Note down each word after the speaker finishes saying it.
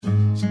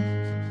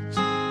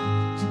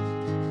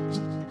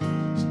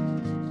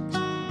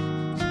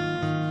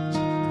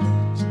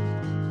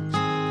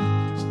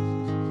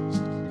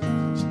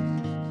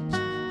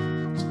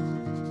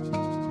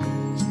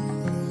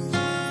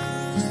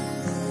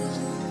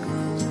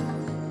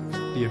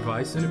The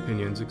advice and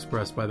opinions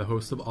expressed by the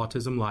host of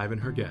Autism Live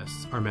and her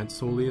guests are meant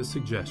solely as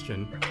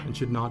suggestion and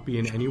should not be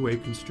in any way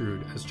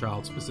construed as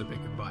child-specific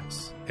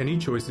advice. Any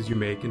choices you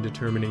make in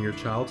determining your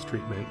child's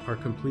treatment are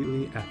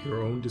completely at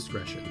your own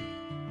discretion.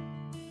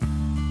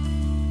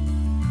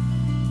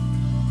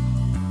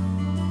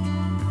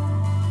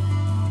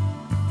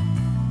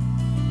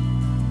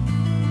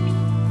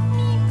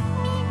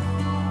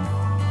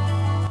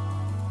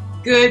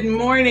 Good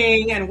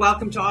morning and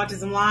welcome to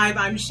Autism Live.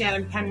 I'm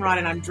Shannon Penrod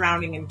and I'm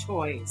drowning in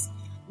toys,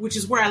 which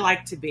is where I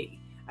like to be.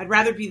 I'd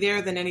rather be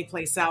there than any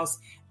place else,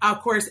 of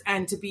course,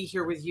 and to be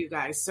here with you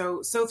guys.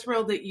 So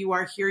thrilled that you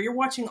are here. You're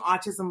watching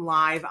Autism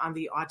Live on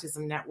the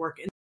Autism Network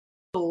in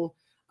the middle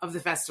of the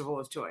Festival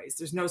of Toys.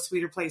 There's no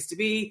sweeter place to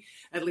be,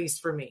 at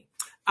least for me.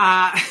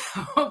 I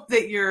hope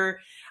that you're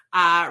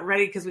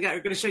ready because we're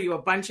going to show you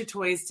a bunch of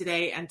toys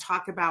today and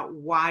talk about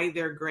why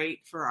they're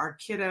great for our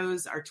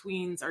kiddos, our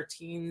tweens, our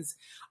teens,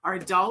 our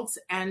adults,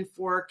 and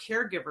for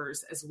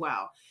caregivers as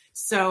well.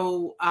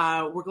 So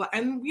we're glad,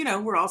 and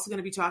we're also going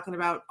to be talking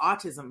about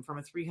autism from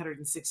a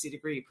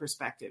 360-degree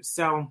perspective.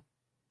 So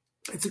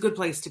it's a good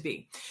place to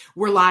be.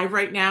 We're live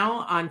right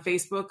now on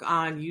Facebook,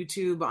 on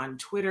YouTube, on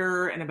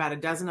Twitter, and about a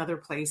dozen other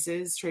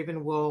places.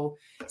 Traven will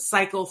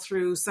cycle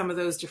through some of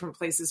those different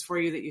places for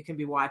you that you can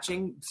be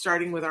watching,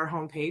 starting with our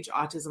homepage,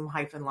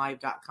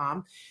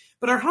 autism-live.com.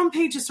 But our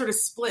homepage is sort of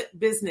split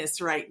business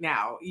right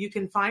now. You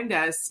can find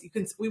us.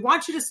 We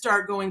want you to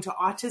start going to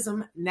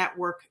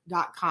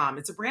autismnetwork.com.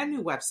 It's a brand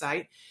new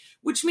website,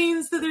 which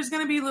means that there's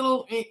going to be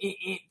little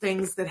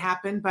things that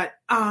happen. But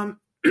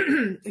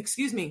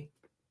excuse me.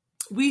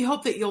 We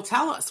hope that you'll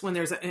tell us when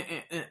there's a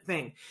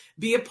thing.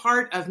 Be a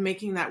part of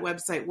making that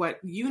website what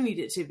you need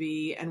it to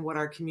be and what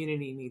our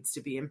community needs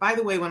to be. And by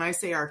the way, when I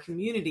say our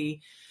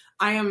community,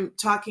 I am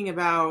talking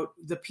about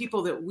the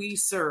people that we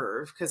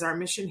serve, because our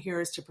mission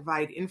here is to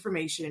provide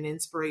information and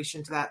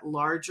inspiration to that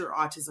larger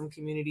autism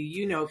community.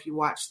 If you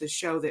watch the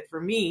show, that for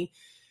me,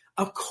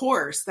 of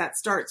course, that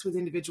starts with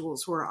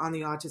individuals who are on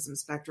the autism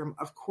spectrum.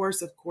 Of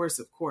course,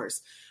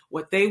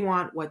 what they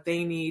want, what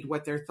they need,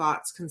 what their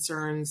thoughts,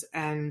 concerns,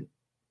 and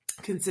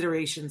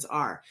considerations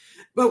are.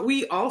 But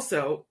we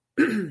also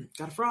got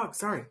a frog,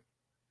 sorry.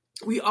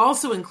 We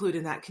also include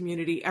in that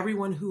community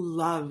everyone who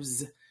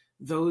loves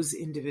those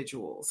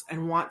individuals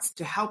and wants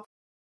to help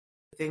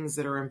with things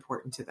that are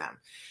important to them.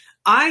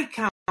 I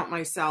count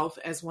myself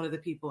as one of the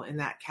people in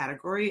that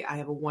category. I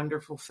have a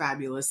wonderful,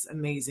 fabulous,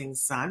 amazing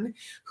son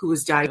who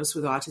was diagnosed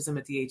with autism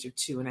at the age of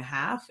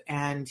 2.5,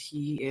 and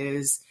he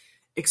is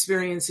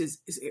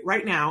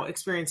right now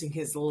experiencing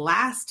his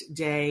last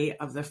day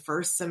of the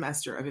first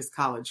semester of his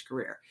college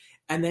career.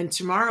 And then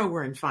tomorrow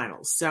we're in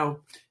finals.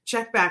 So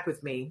check back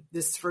with me.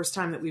 This is the first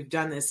time that we've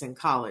done this in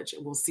college.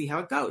 We'll see how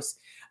it goes.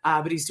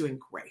 But he's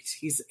doing great.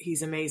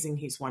 He's amazing.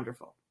 He's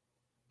wonderful.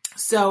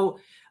 So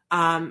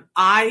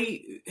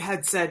I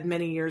had said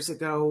many years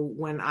ago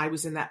when I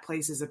was in that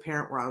place as a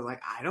parent where I was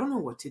like, I don't know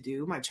what to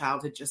do. My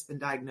child had just been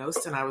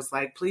diagnosed. And I was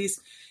like, please,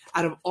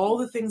 out of all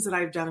the things that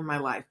I've done in my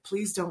life,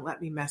 please don't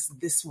let me mess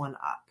this one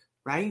up.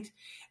 Right.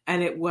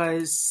 And I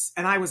was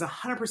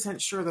 100%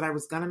 sure that I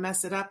was going to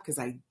mess it up because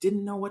I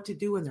didn't know what to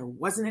do. And there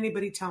wasn't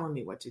anybody telling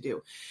me what to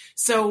do.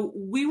 So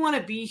we want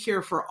to be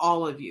here for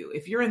all of you.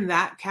 If you're in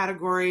that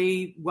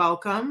category,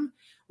 welcome.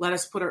 Let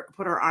us put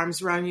our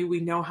arms around you. We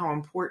know how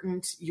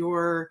important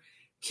your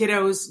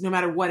kiddos, no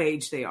matter what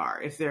age they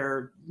are, if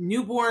they're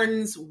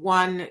newborns,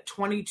 1,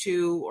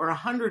 22, or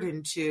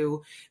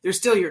 102, they're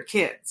still your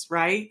kids,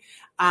 right?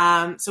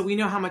 So we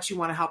know how much you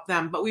want to help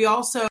them. But we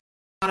also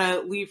want to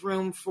leave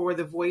room for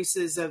the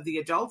voices of the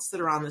adults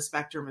that are on the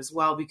spectrum as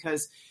well,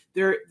 because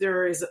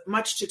there is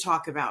much to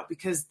talk about,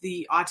 because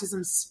the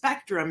autism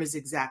spectrum is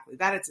exactly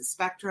that. It's a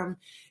spectrum.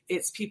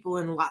 It's people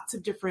in lots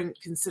of different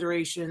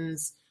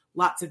considerations,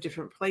 lots of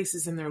different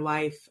places in their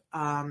life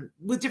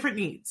with different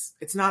needs.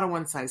 It's not a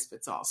one size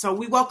fits all. So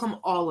we welcome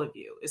all of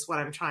you is what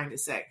I'm trying to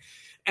say.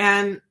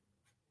 And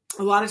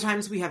a lot of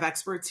times we have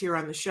experts here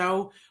on the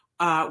show.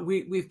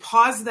 We've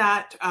paused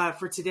that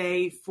for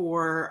today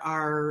for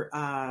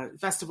our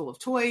Festival of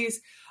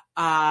Toys.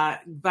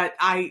 But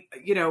I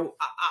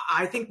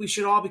think we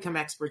should all become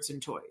experts in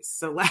toys.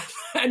 So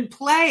and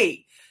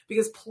play,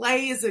 because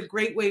play is a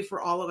great way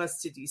for all of us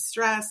to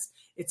de-stress.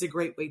 It's a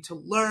great way to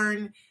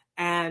learn.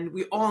 And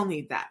we all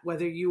need that,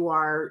 whether you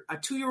are a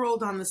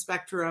 2-year-old on the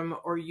spectrum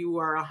or you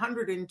are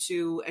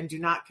 102 and do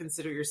not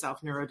consider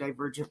yourself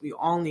neurodivergent. We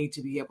all need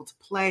to be able to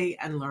play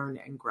and learn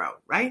and grow,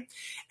 right?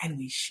 And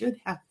we should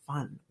have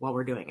fun while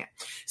we're doing it.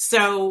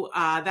 So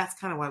that's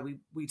kind of why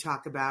we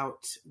talk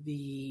about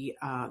the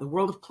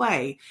world of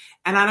play.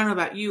 And I don't know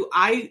about you,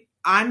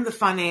 I'm the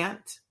fun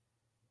aunt.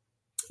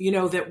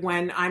 That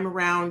when I'm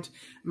around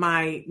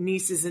my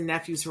nieces and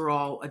nephews who are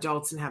all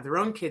adults and have their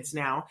own kids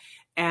now,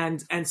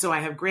 and so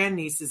I have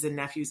grandnieces and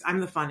nephews, I'm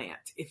the fun aunt.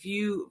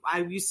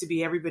 I used to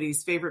be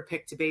everybody's favorite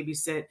pick to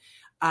babysit.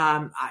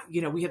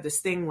 We have this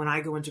thing when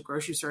I go into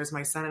grocery stores,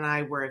 my son and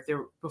I, where if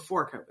they're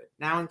before COVID,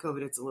 now in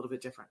COVID, it's a little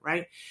bit different,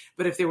 right?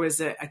 But if there was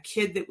a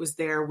kid that was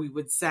there, we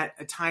would set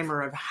a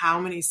timer of how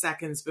many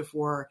seconds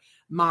before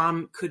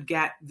mom could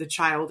get the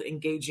child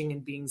engaging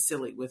and being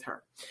silly with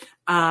her.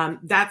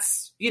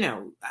 That's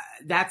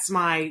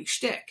my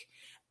shtick.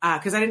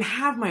 Because I didn't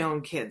have my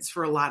own kids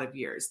for a lot of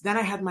years. Then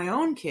I had my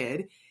own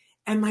kid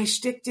and my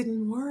shtick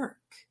didn't work.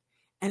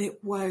 And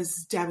it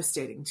was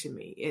devastating to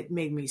me. It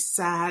made me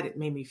sad. It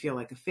made me feel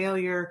like a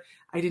failure.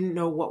 I didn't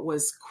know what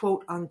was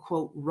quote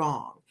unquote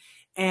wrong.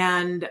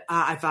 And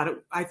I thought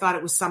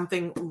it was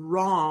something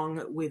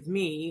wrong with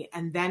me.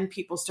 And then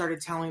people started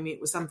telling me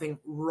it was something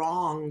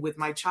wrong with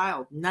my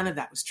child. None of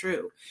that was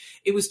true.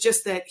 It was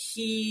just that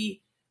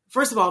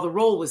first of all, the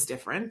role was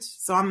different.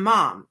 So I'm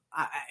mom.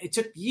 It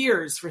took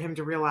years for him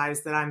to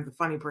realize that I'm the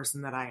funny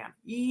person that I am.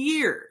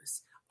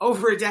 Years,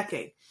 over a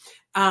decade.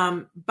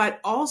 But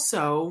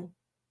also,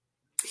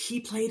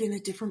 he played in a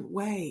different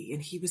way and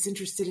he was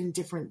interested in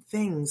different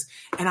things.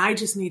 And I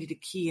just needed to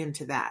key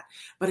into that.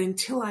 But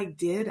until I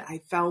did, I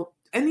felt,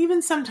 and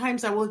even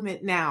sometimes I will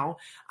admit now,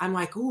 I'm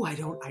like, oh, I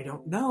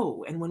don't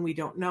know. And when we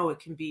don't know, it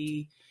can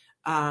be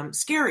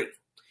scary.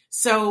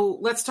 So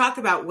let's talk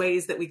about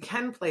ways that we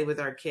can play with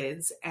our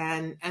kids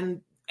and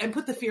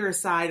put the fear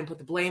aside and put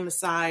the blame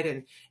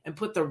aside and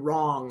put the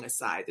wrong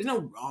aside. There's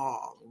no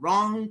wrong.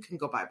 Wrong can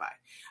go bye-bye.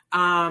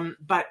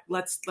 But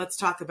let's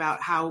talk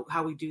about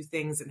how we do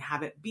things and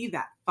have it be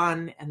that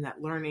fun and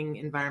that learning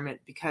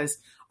environment, because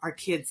our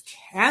kids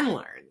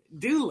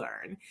do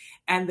learn,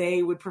 and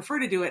they would prefer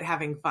to do it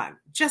having fun,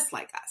 just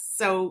like us.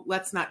 So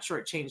let's not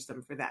shortchange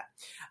them for that.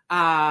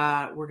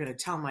 We're going to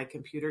tell my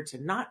computer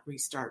to not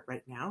restart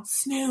right now.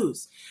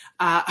 Snooze.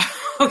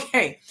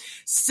 Okay.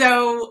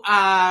 So,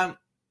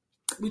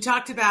 we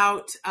talked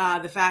about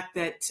the fact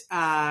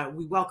that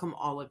we welcome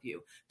all of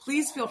you.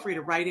 Please feel free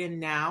to write in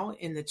now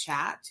in the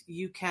chat.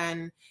 You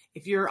can,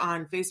 if you're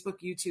on Facebook,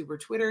 YouTube, or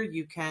Twitter,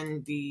 you can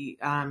be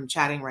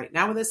chatting right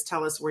now with us.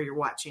 Tell us where you're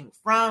watching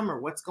from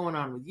or what's going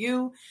on with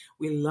you.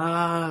 We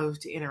love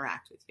to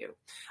interact with you.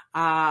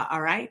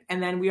 All right.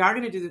 And then we are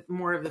going to do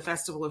more of the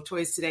Festival of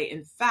Toys today.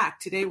 In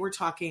fact, today we're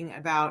talking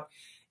about,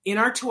 in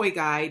our toy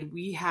guide,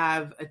 we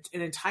have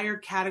an entire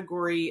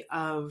category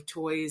of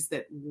toys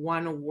that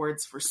won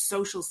awards for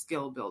social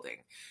skill building.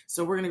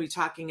 So we're going to be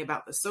talking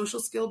about the social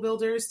skill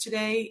builders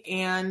today,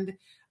 and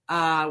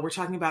we're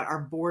talking about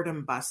our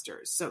boredom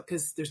busters. So,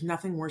 because there's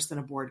nothing worse than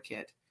a bored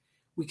kid.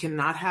 We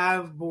cannot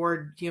have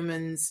bored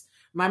humans.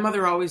 My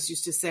mother always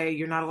used to say,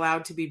 you're not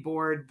allowed to be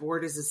bored.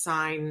 Bored is a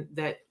sign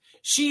that,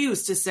 she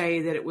used to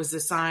say that it was a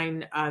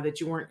sign that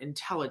you weren't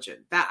intelligent.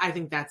 I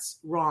think that's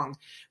wrong.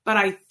 But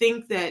I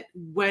think that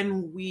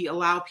when we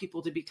allow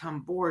people to become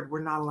bored,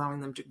 we're not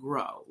allowing them to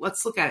grow.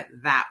 Let's look at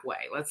it that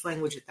way. Let's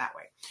language it that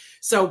way.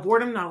 So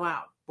boredom not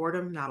allowed.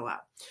 Boredom not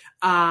allowed.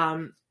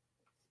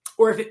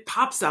 Or if it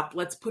pops up,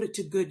 let's put it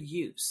to good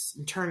use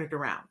and turn it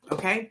around.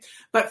 Okay.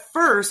 But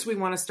first we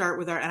want to start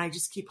with and I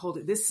just keep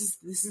holding,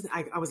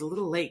 I was a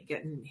little late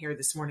getting here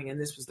this morning,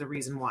 and this was the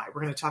reason why.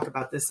 We're going to talk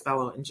about this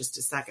fellow in just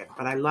a second,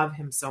 but I love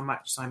him so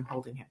much, so I'm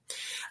holding him.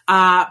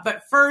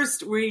 But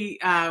first we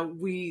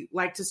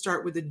like to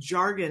start with the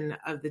jargon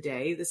of the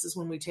day. This is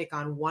when we take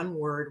on one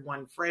word,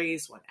 one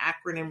phrase, one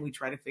acronym. We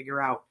try to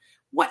figure out,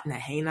 what in the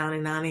hey nani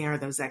nani are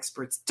those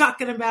experts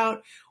talking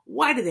about?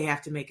 Why do they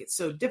have to make it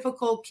so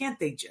difficult? Can't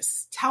they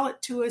just tell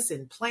it to us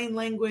in plain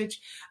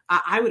language?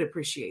 I would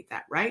appreciate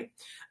that, right?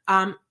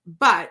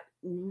 But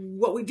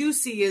what we do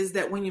see is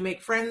that when you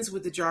make friends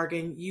with the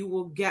jargon, you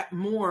will get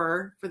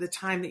more for the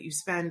time that you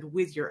spend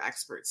with your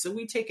experts. So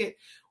we take it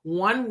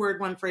one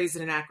word, one phrase,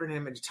 and an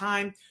acronym at a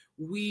time.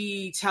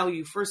 We tell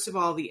you, first of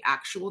all, the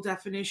actual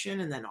definition,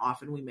 and then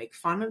often we make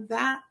fun of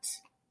that.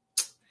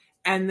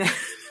 And then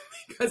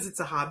because it's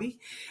a hobby.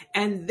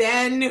 And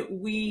then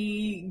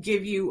we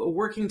give you a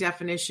working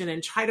definition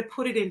and try to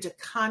put it into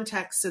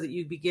context so that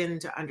you begin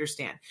to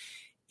understand.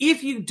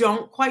 If you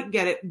don't quite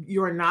get it,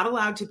 you're not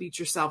allowed to beat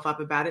yourself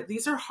up about it.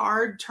 These are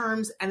hard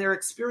terms and they're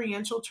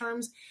experiential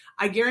terms.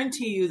 I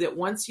guarantee you that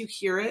once you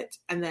hear it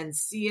and then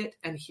see it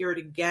and hear it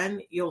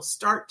again, you'll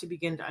start to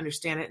begin to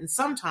understand it. And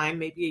sometime,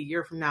 maybe a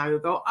year from now, you'll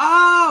go,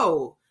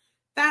 oh,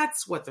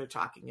 that's what they're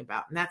talking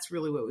about. And that's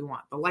really what we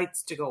want, the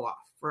lights to go off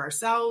for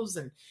ourselves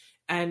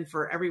and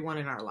for everyone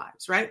in our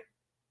lives, right?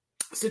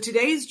 So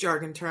today's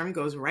jargon term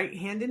goes right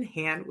hand in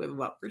hand with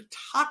what we're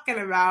talking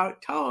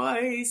about,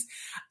 toys,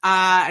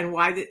 and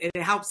why it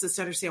helps us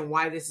to understand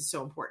why this is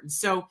so important.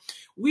 So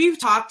we've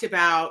talked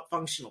about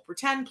functional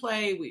pretend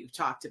play, we've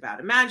talked about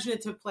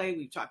imaginative play,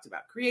 we've talked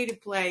about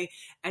creative play,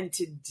 and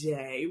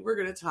today we're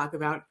going to talk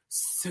about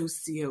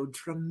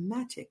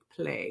sociodramatic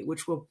play,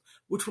 which will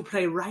which will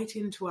play right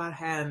into our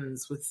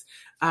hands with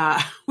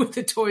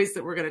the toys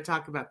that we're going to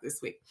talk about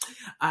this week.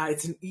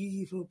 It's an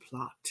evil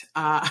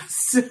plot.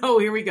 So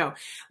here we go.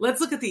 Let's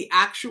look at the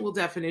actual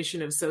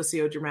definition of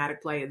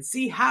sociodramatic play and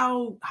see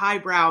how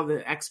highbrow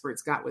the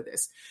experts got with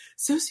this.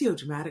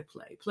 Sociodramatic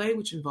play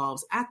which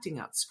involves acting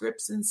out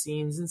scripts and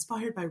scenes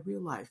inspired by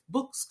real life,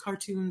 books,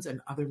 cartoons,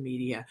 and other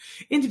media.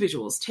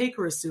 Individuals take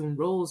or assume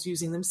roles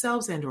using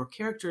themselves and or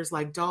characters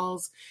like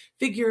dolls,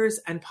 figures,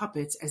 and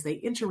puppets as they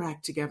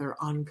interact together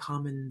on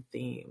common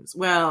themes.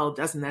 Well,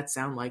 doesn't that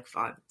sound like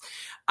fun?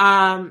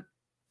 But,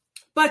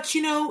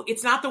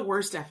 it's not the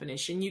worst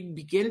definition. You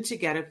begin to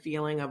get a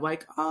feeling of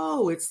like,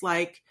 oh, it's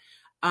like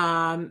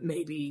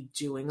maybe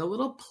doing a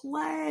little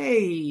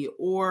play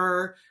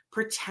or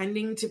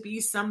pretending to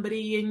be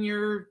somebody in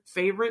your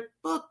favorite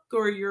book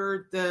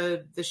or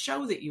the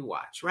show that you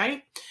watch,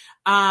 right?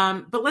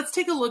 But let's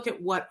take a look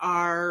at what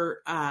our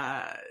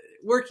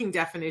working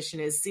definition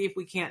is, see if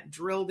we can't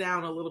drill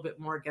down a little bit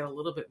more, get a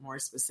little bit more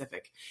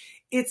specific.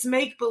 It's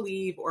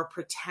make-believe or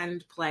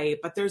pretend play,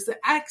 but there's the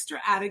extra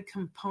added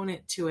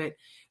component to it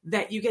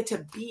that you get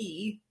to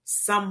be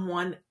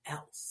someone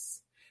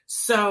else.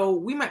 So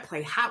we might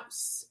play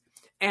house.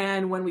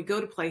 And when we go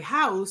to play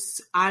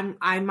house,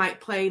 I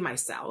might play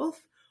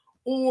myself,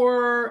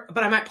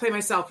 but I might play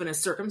myself in a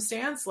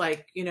circumstance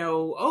like,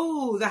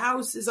 oh, the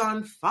house is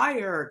on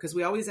fire, because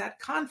we always add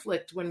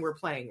conflict when we're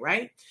playing,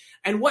 right?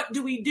 And what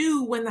do we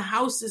do when the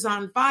house is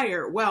on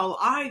fire? Well,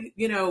 I,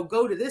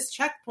 go to this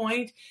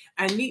checkpoint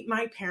and meet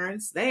my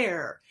parents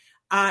there.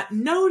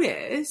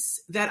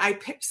 Notice that I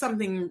picked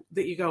something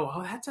that you go,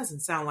 oh, that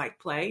doesn't sound like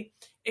play,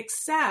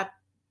 except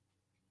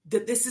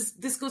that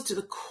this goes to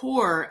the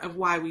core of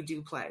why we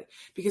do play,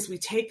 because we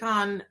take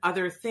on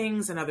other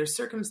things and other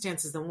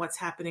circumstances than what's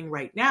happening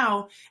right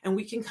now, and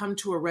we can come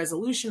to a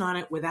resolution on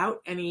it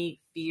without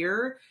any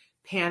fear,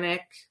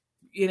 panic,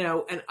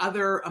 and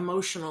other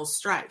emotional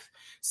strife.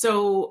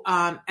 So,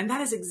 and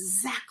that is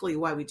exactly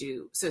why we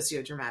do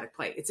sociodramatic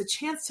play. It's a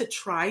chance to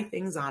try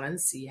things on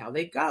and see how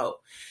they go.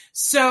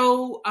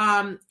 So,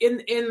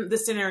 in the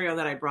scenario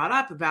that I brought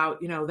up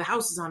about, the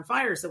house is on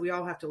fire, so we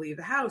all have to leave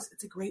the house.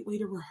 It's a great way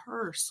to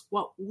rehearse.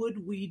 What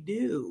would we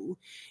do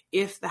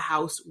if the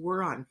house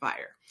were on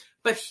fire?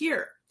 But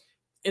here,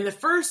 in the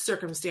first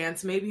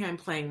circumstance, maybe I'm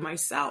playing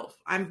myself.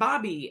 I'm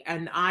Bobby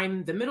and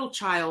I'm the middle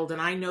child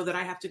and I know that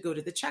I have to go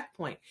to the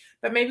checkpoint.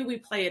 But maybe we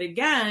play it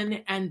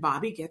again and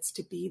Bobby gets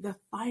to be the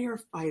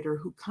firefighter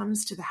who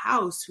comes to the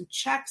house, who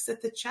checks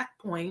at the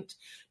checkpoint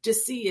to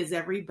see, is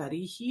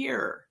everybody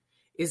here?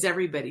 Is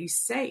everybody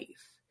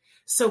safe?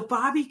 So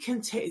Bobby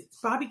can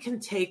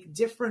take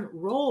different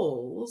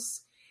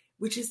roles,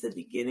 which is the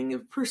beginning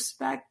of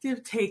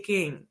perspective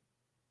taking,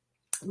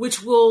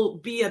 which will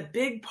be a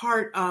big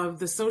part of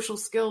the social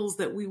skills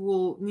that we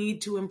will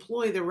need to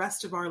employ the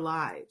rest of our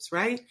lives,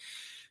 right?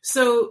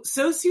 So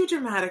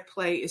sociodramatic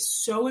play is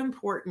so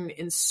important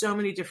in so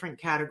many different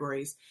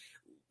categories.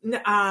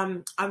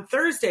 On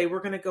Thursday,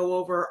 we're going to go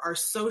over our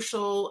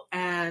social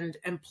and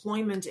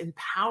employment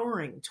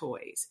empowering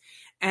toys.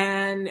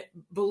 And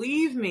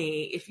believe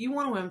me, if you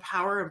want to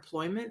empower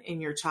employment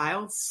in your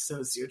child,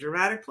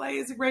 sociodramatic play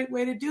is a great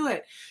way to do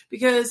it.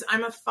 Because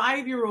I'm a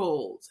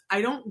 5-year-old.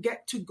 I don't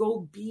get to go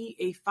be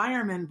a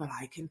fireman, but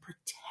I can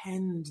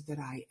pretend that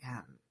I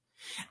am.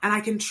 And I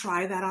can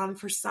try that on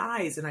for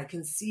size and I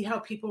can see how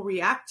people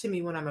react to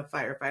me when I'm a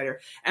firefighter.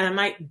 And I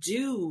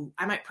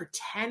might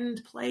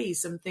pretend play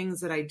some things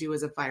that I do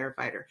as a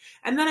firefighter.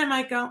 And then I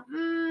might go,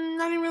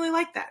 I didn't really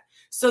like that.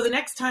 So the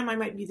next time I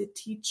might be the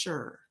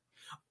teacher,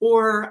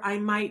 or I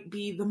might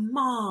be the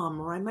mom,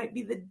 or I might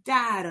be the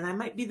dad, and I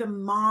might be the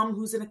mom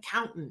who's an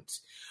accountant,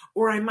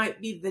 or I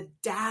might be the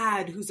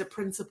dad who's a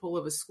principal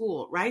of a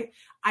school, right?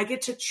 I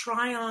get to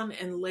try on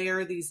and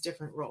layer these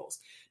different roles.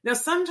 Now,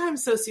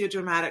 sometimes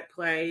sociodramatic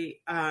play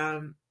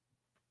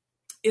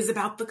is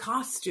about the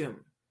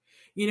costume.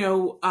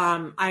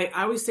 I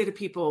always say to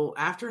people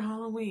after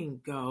Halloween,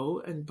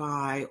 go and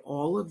buy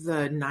all of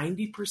the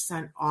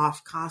 90%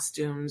 off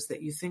costumes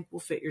that you think will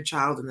fit your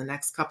child in the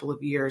next couple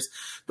of years,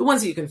 the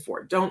ones that you can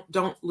afford.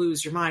 Don't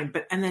lose your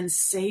mind, and then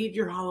save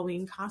your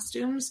Halloween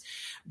costumes,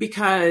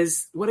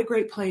 because what a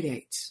great play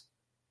date.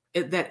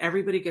 That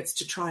everybody gets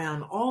to try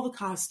on all the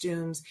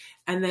costumes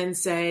and then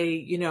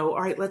say, all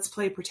right, let's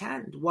play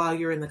pretend while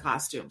you're in the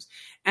costumes.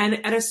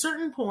 And at a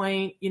certain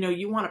point,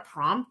 you want to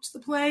prompt the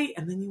play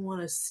and then you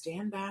want to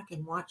stand back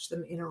and watch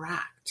them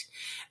interact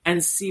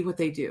and see what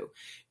they do.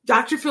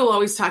 Dr. Phil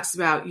always talks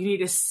about you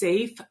need a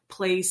safe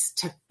place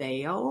to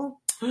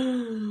fail.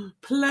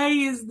 Play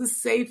is the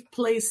safe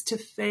place to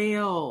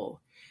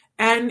fail.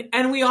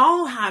 And we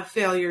all have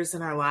failures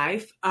in our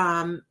life.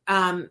 So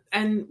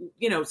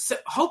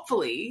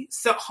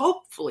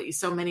hopefully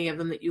so many of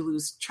them that you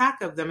lose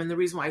track of them. And the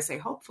reason why I say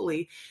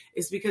hopefully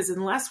is because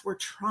unless we're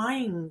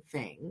trying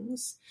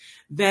things,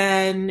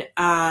 then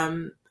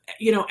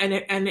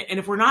and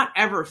if we're not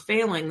ever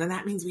failing, then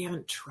that means we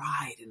haven't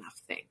tried enough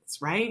things,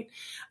 right?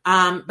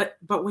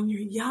 But when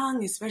you're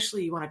young,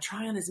 especially, you want to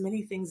try on as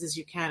many things as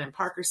you can. And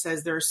Parker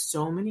says there are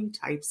so many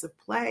types of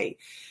play.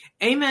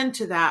 Amen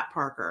to that,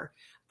 Parker.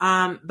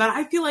 But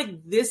I feel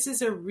like this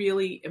is a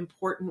really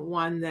important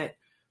one that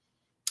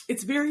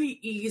it's very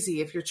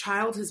easy if your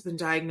child has been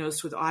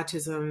diagnosed with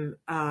autism,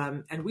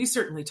 and we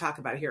certainly talk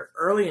about here,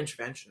 early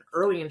intervention.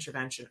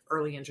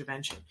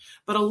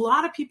 But a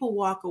lot of people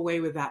walk away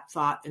with that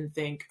thought and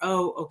think,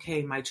 oh,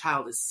 okay, my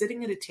child is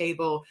sitting at a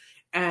table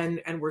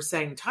and we're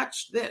saying,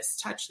 touch this,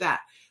 touch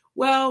that.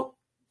 Well,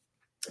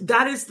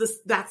 that's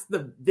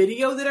the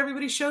video that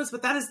everybody shows,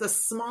 but that is the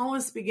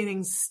smallest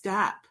beginning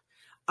step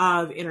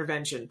of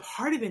intervention.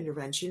 Part of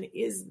intervention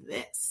is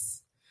this,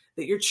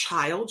 that your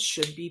child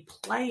should be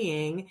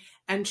playing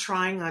and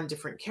trying on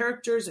different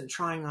characters and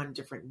trying on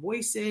different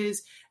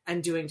voices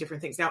and doing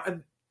different things. Now,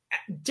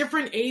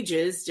 different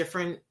ages,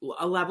 different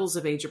levels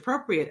of age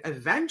appropriate.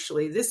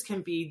 Eventually, this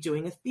can be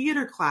doing a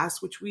theater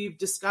class, which we've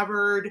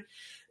discovered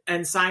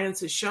and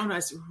science has shown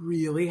us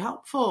really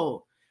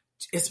helpful,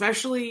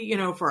 especially,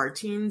 for our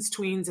teens,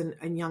 tweens,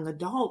 and young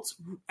adults.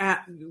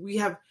 We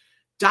have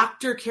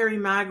Dr. Carrie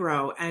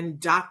Magro and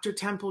Dr.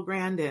 Temple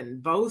Grandin,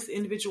 both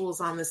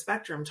individuals on the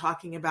spectrum,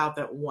 talking about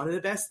that one of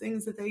the best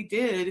things that they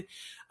did,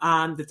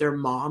 that their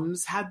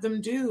moms had them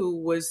do,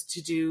 was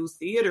to do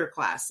theater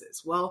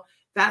classes. Well,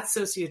 that's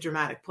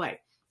sociodramatic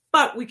play,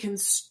 but we can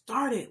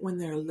start it when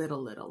they're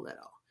little.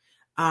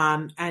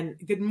 And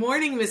good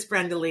morning, Miss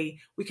Brenda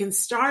Lee. We can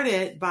start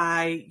it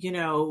by,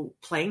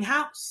 playing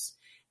house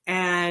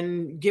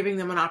and giving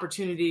them an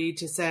opportunity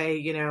to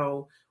say,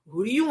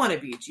 who do you want to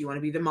be? Do you want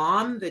to be the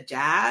mom, the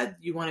dad?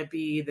 You want to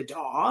be the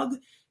dog?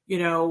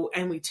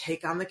 And we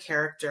take on the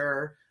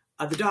character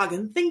of the dog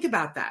and think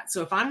about that.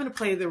 So if I'm going to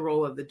play the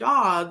role of the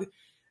dog,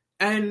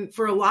 and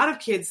for a lot of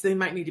kids, they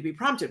might need to be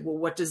prompted. Well,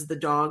 what does the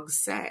dog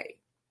say?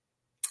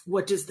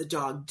 What does the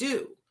dog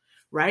do?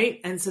 Right?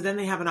 And so then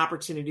they have an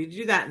opportunity to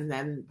do that. And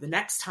then the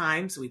next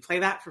time, so we play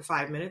that for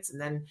 5 minutes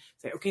and then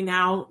say, okay,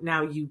 now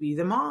you be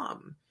the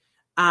mom.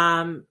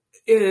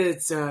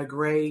 It's a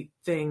great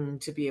thing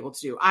to be able to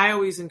do. I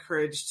always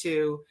encourage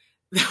the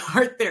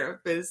art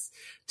therapist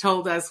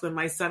told us when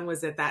my son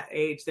was at that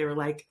age, they were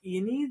like,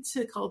 you need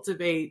to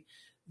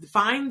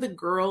find the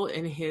girl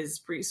in his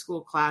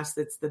preschool class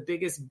that's the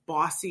biggest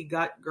bossy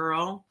gut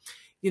girl,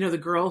 the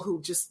girl who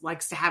just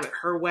likes to have it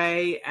her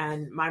way.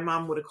 And my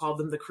mom would have called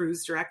them the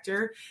cruise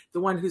director,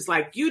 the one who's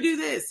like, you do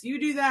this, you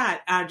do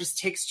that, just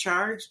takes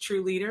charge,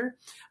 true leader.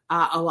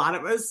 A lot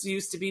of us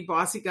used to be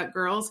bossy gut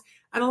girls.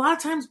 And a lot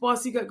of times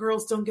bossy gut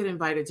girls don't get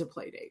invited to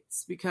play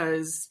dates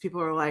because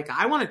people are like,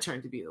 I want to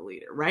turn to be the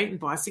leader, right?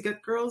 And bossy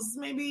gut girls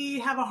maybe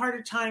have a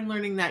harder time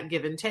learning that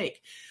give and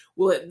take.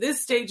 Well, at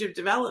this stage of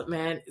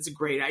development, it's a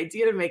great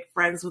idea to make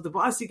friends with the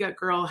bossy gut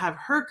girl, have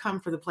her come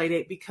for the play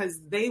date, because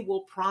they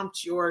will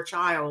prompt your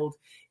child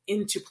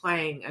into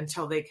playing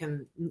until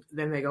then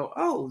they go,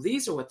 oh,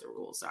 these are what the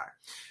rules are.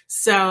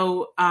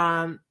 So,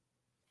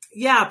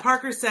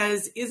 Parker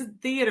says,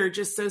 isn't theater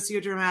just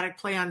sociodramatic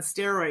play on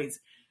steroids?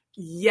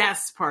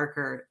 Yes,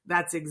 Parker,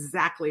 that's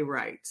exactly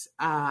right.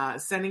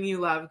 Sending you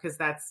love, because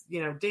that's,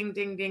 ding,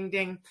 ding, ding,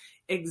 ding.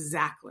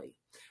 Exactly.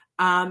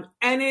 And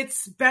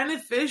it's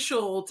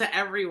beneficial to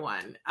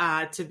everyone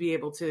to be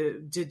able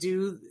to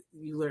do,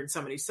 you learn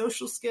so many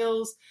social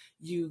skills,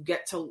 you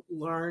get to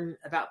learn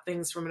about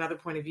things from another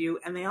point of view.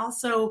 And they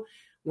also,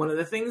 one of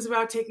the things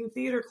about taking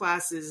theater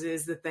classes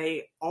is that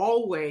they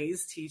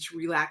always teach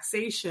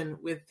relaxation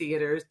with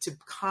theater to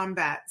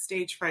combat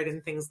stage fright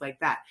and things like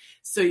that.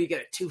 So you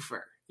get a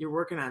twofer. You're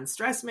working on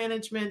stress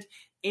management,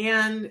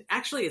 and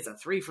actually it's a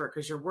threefer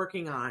because you're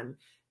working on,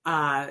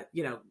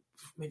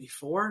 maybe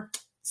 4,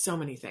 so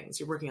many things.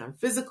 You're working on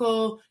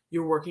physical,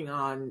 you're working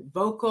on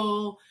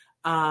vocal,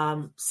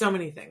 so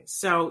many things.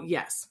 So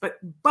yes,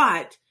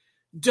 but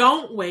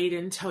don't wait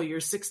until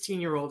your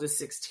 16-year-old is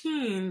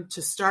 16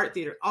 to start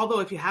theater. Although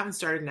if you haven't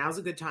started, now's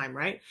a good time,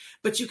 right?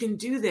 But you can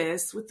do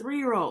this with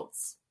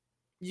 3-year-olds.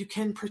 You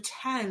can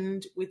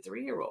pretend with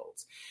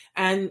 3-year-olds,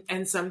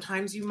 and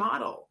sometimes you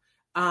model.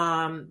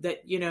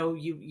 That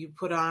you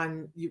put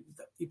on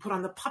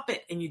the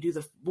puppet and you do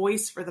the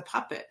voice for the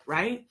puppet,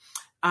 right?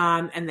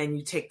 And then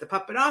you take the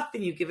puppet off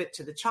and you give it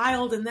to the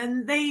child, and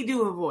then they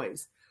do a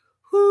voice.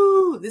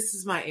 Whoo, this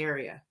is my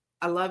area.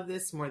 I love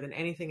this more than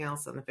anything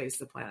else on the face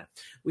of the planet.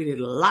 We did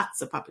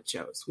lots of puppet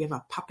shows. We have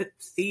a puppet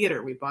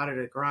theater. We bought it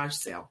at a garage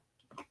sale.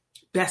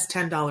 Best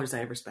 $10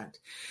 I ever spent.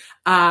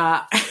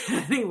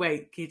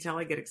 Anyway, can you tell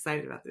I get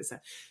excited about this?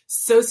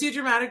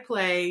 Sociodramatic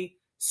play.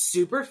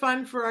 Super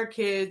fun for our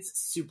kids,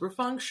 super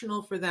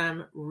functional for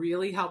them,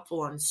 really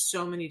helpful on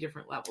so many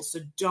different levels.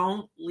 So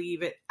don't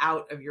leave it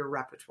out of your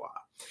repertoire.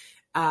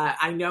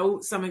 I know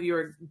some of you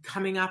are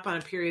coming up on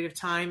a period of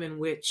time in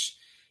which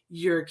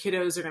your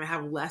kiddos are going to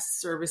have less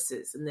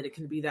services, and that it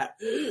can be that,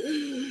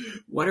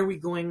 what are we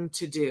going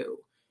to do?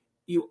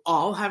 You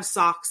all have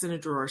socks in a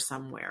drawer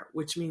somewhere,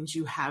 which means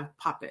you have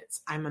puppets.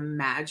 I'm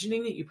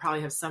imagining that you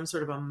probably have some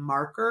sort of a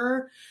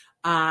marker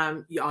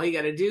All you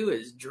got to do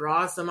is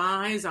draw some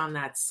eyes on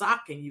that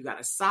sock, and you got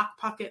a sock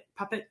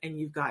puppet, and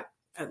you've got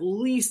at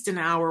least an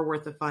hour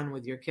worth of fun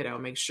with your kiddo.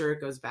 Make sure it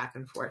goes back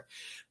and forth.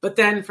 But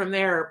then from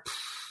there,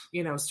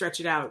 stretch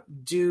it out.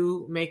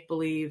 Do make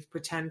believe,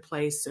 pretend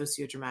play,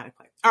 sociodramatic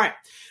play. All right,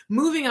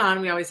 moving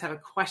on. We always have a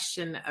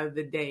question of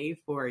the day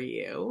for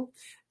you,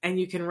 and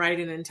you can write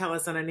in and tell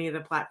us on any of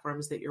the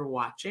platforms that you're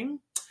watching.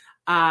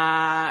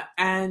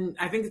 And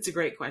I think it's a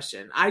great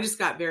question. I just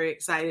got very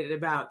excited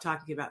about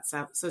talking about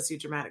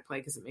sociodramatic play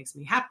because it makes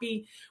me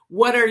happy.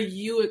 What are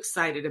you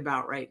excited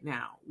about right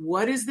now?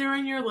 What is there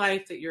in your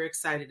life that you're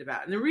excited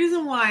about? And the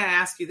reason why I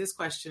ask you this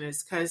question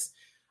is because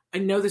I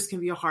know this can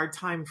be a hard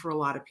time for a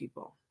lot of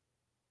people.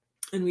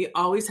 And we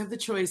always have the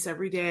choice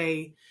every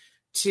day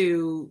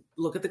to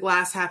look at the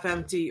glass half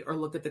empty or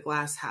look at the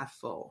glass half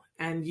full.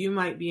 And you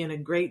might be in a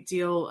great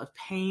deal of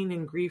pain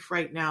and grief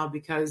right now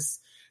because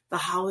the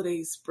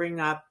holidays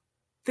bring up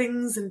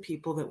things and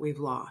people that we've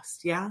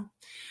lost. Yeah.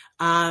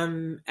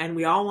 And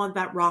we all want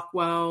that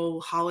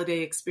Rockwell holiday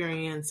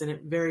experience. And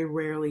it very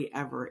rarely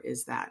ever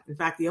is that. In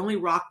fact, the only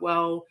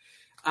Rockwell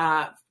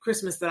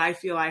Christmas that I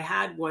feel I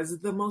had was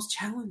the most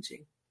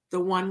challenging. The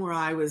one where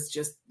I was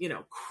just,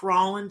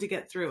 crawling to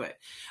get through it.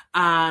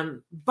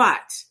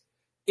 But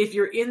if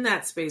you're in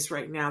that space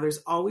right now,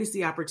 there's always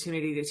the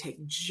opportunity to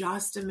take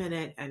just a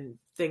minute and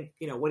think,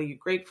 what are you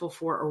grateful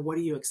for or what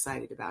are you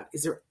excited about?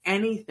 Is there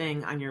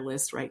anything on your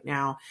list right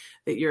now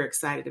that you're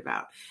excited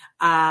about?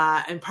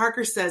 And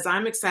Parker says,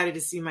 I'm excited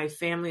to see my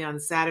family on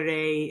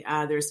Saturday.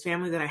 There's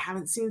family that I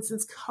haven't seen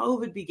since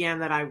COVID began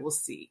that I will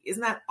see.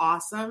 Isn't that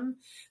awesome?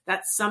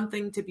 That's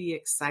something to be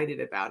excited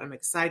about. I'm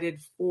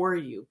excited for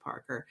you,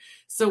 Parker.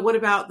 So what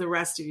about the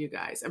rest of you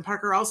guys? And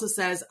Parker also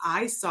says,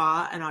 I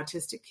saw an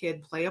autistic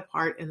kid play a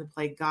part in the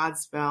play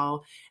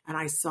Godspell, and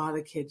I saw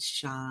the kid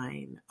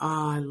shine.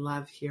 Oh, I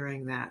love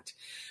hearing that.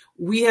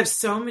 We have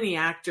so many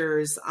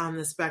actors on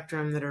the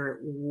spectrum that are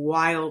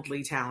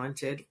wildly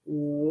talented.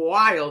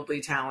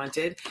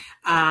 And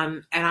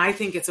I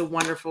think it's a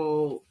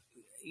wonderful,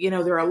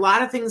 there are a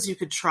lot of things you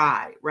could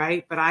try,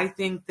 right? But I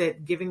think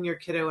that giving your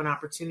kiddo an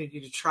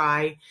opportunity to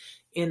try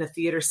in a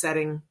theater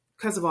setting,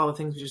 because of all the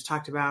things we just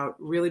talked about,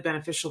 really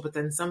beneficial. But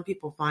then some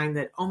people find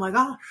that, oh my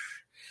gosh,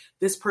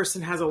 this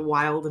person has a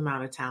wild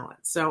amount of talent.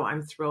 So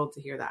I'm thrilled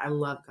to hear that. I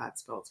love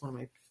Godspell. It's one of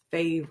my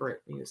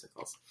favorite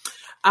musicals.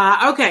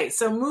 Okay,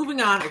 so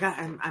moving on.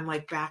 I'm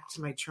like back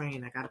to my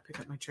train. I got to pick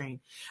up my train.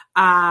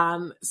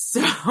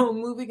 So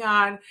moving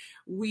on,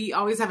 we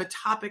always have a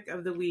topic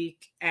of the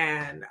week,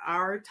 and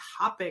our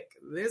topic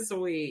this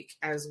week,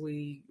 as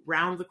we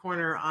round the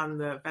corner on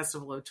the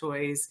Festival of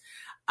Toys,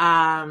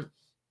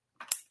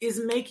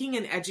 is making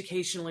an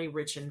educationally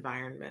rich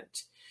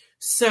environment.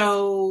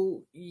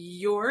 So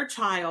your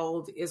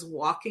child is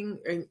walking,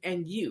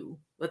 and you,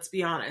 let's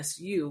be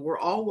honest, we're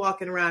all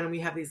walking around and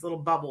we have these little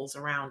bubbles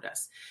around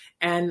us,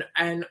 and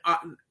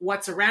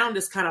what's around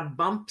us kind of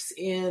bumps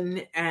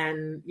in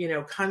and,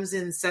 comes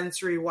in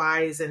sensory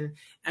wise and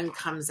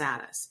comes at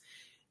us.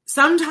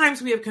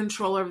 Sometimes we have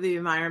control over the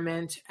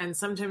environment, and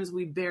sometimes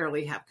we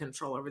barely have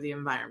control over the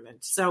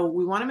environment. So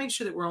we want to make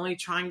sure that we're only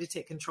trying to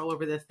take control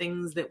over the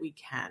things that we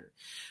can.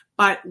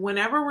 But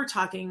whenever we're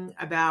talking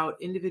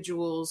about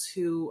individuals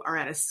who are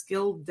at a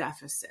skill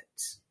deficit,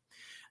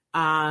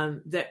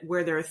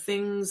 where there are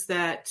things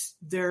that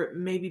they're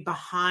maybe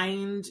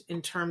behind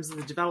in terms of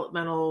the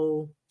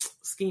developmental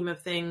scheme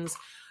of things,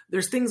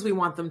 there's things we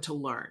want them to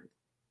learn.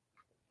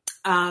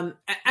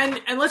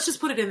 And let's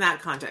just put it in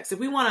that context. If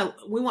we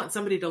want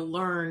somebody to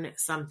learn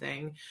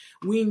something,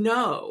 we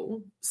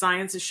know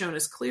science has shown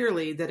us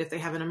clearly that if they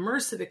have an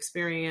immersive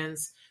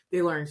experience,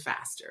 they learn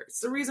faster.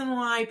 It's the reason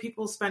why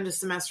people spend a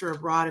semester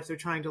abroad if they're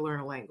trying to learn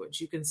a language.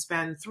 You can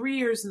spend 3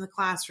 years in the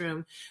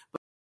classroom,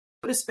 but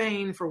go to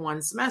Spain for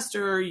 1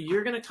 semester,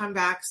 you're going to come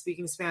back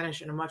speaking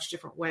Spanish in a much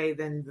different way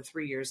than the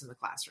 3 years in the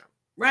classroom,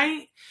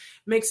 right?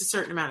 Makes a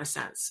certain amount of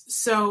sense.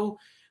 So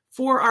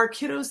for our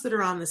kiddos that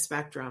are on the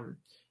spectrum,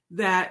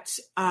 that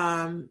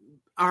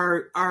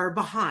are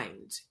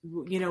behind,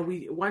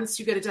 once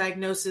you get a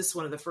diagnosis,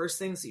 one of the first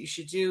things that you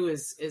should do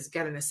is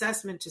get an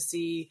assessment to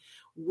see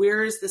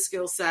where is the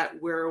skill set,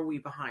 where are we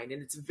behind.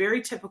 And it's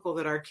very typical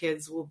that our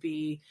kids will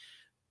be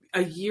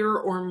a year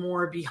or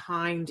more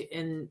behind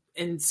in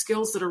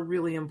skills that are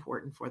really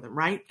important for them,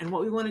 right? And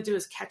what we want to do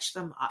is catch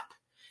them up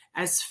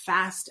as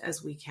fast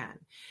as we can.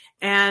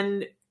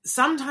 And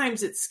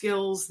sometimes it's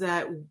skills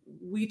that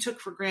we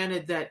took for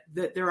granted, that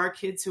there are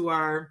kids who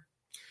are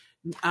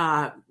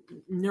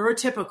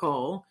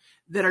neurotypical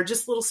that are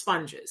just little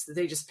sponges, that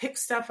they just pick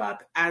stuff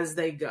up as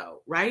they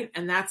go, right?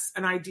 And that's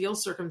an ideal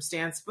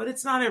circumstance, but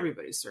it's not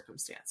everybody's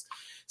circumstance.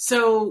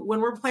 So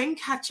when we're playing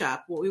catch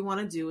up, what we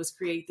want to do is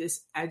create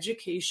this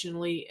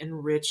educationally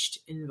enriched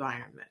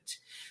environment.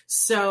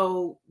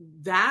 So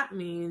that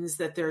means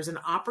that there's an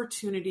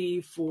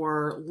opportunity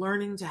for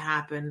learning to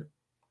happen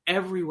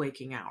every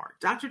waking hour.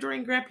 Dr.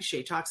 Doreen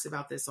Granpeesheh talks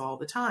about this all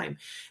the time,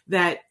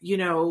 that,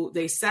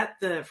 they set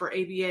for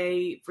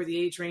ABA, for the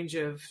age range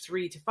of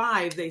 3 to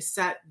 5, they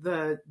set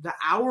the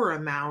hour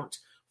amount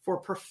for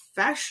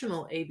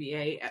professional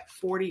ABA at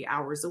 40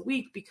 hours a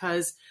week,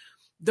 because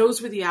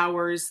those were the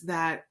hours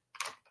that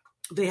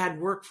they had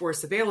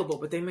workforce available.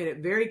 But they made it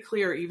very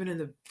clear, even in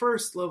the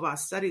first Lovaas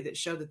study that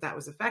showed that that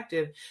was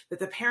effective, that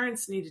the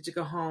parents needed to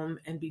go home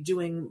and be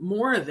doing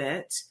more of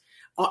it,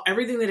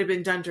 everything that had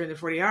been done during the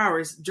 40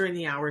 hours, during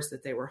the hours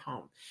that they were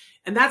home.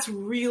 And that's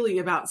really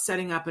about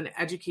setting up an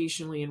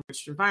educationally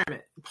enriched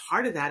environment.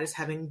 Part of that is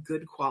having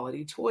good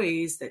quality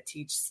toys that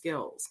teach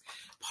skills.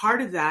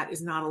 Part of that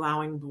is not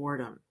allowing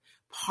boredom.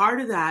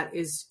 Part of that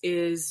is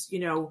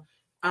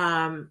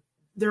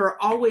there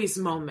are always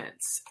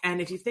moments.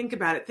 And if you think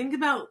about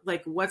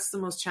like, what's the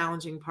most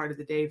challenging part of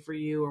the day for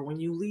you? Or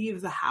when you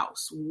leave the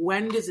house,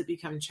 when does it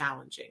become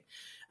challenging?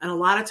 And a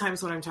lot of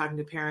times when I'm talking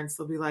to parents,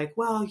 they'll be like,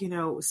 well,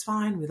 it was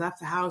fine. We left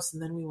the house and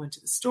then we went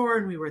to the store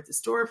and we were at the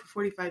store for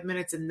 45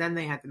 minutes and then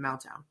they had the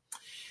meltdown.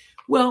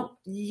 Well,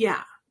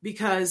 yeah,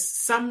 because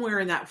somewhere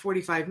in that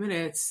 45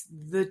 minutes,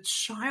 the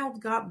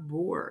child got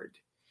bored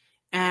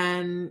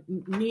and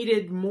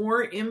needed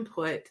more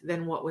input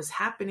than what was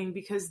happening,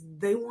 because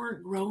they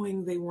weren't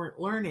growing, they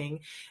weren't learning.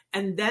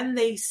 And then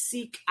they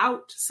seek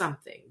out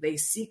something. They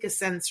seek a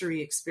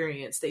sensory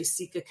experience. They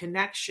seek a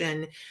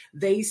connection.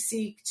 They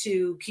seek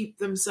to keep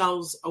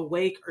themselves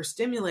awake or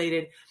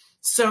stimulated.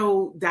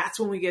 So that's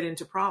when we get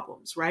into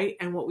problems, right?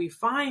 And what we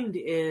find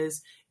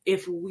is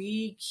if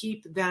we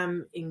keep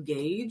them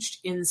engaged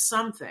in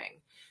something,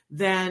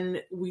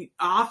 then we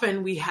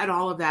head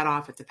all of that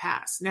off at the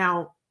pass.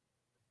 Now,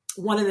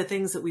 one of the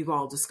things that we've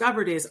all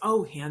discovered is,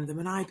 hand them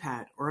an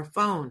iPad or a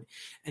phone.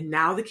 And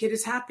now the kid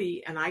is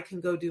happy and I can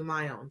go do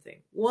my own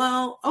thing.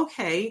 Well,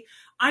 okay.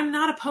 I'm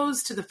not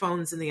opposed to the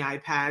phones and the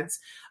iPads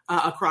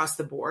across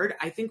the board.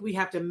 I think we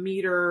have to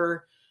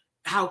meter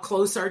how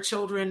close our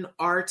children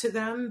are to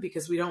them,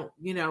 because we don't,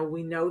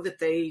 we know that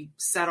they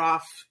set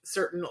off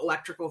certain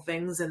electrical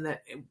things and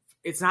that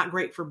it's not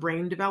great for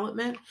brain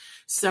development.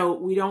 So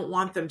we don't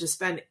want them to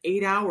spend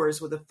 8 hours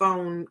with a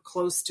phone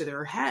close to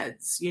their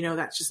heads.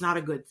 That's just not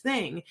a good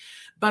thing.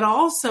 But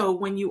also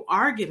when you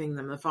are giving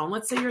them the phone,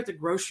 let's say you're at the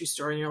grocery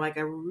store and you're like,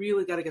 I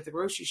really got to get the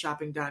grocery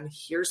shopping done.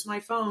 Here's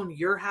my phone.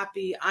 You're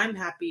happy. I'm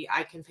happy.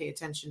 I can pay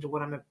attention to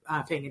what I'm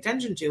paying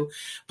attention to.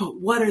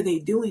 But what are they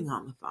doing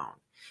on the phone?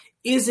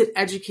 Is it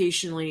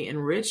educationally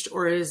enriched,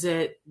 or is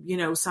it,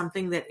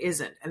 something that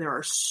isn't? And there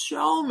are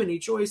so many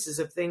choices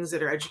of things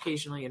that are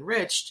educationally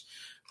enriched.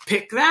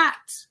 Pick that,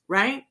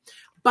 right?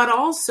 But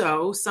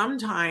also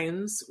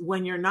sometimes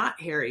when you're not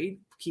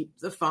harried, keep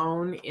the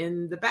phone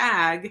in the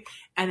bag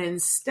and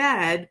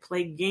instead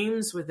play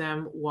games with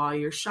them while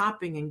you're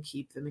shopping and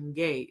keep them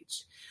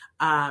engaged.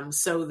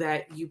 So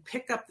that you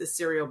pick up the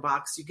cereal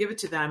box, you give it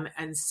to them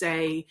and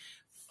say,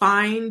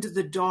 find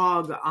the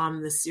dog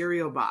on the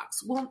cereal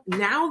box. Well,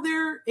 now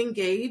they're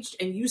engaged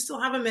and you still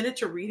have a minute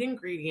to read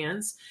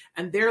ingredients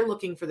and they're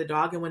looking for the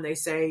dog. And when they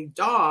say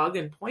dog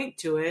and point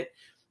to it,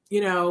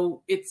 you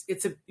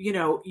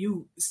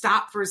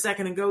stop for a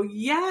second and go,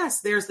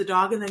 yes, there's the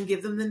dog, and then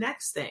give them the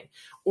next thing.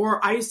 Or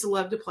I used to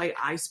love to play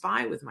I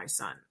Spy with my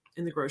son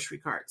in the grocery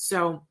cart.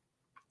 So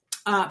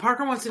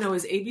Parker wants to know,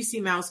 is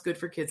ABC Mouse good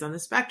for kids on the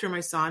spectrum? I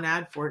saw an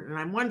ad for it and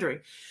I'm wondering.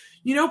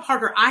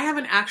 Parker, I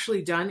haven't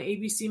actually done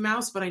ABC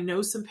Mouse, but I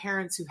know some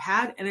parents who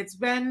had, and it's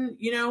been,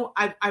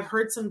 I've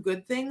heard some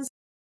good things.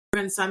 There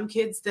have been some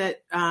kids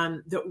that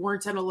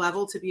weren't at a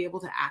level to be able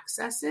to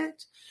access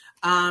it.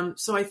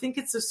 So I think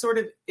it's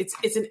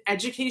it's an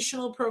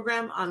educational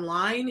program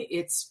online.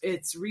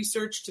 It's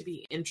researched to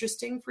be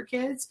interesting for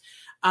kids.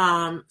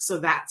 So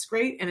that's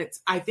great. And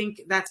I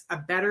think that's a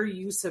better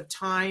use of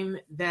time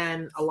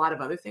than a lot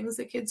of other things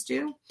that kids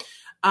do.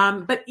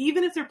 But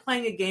even if they're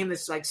playing a game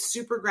that's like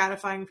super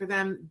gratifying for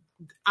them,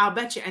 I'll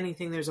bet you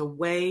anything there's a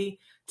way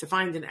to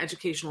find an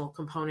educational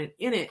component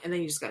in it. And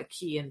then you just got to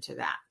key into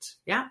that.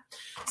 Yeah.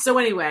 So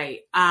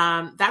anyway,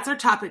 that's our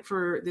topic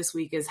for this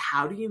week, is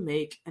how do you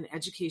make an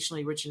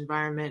educationally rich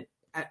environment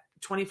at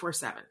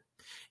 24/7?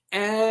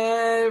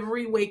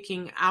 Every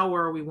waking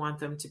hour, we want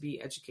them to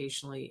be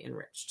educationally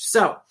enriched.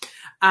 So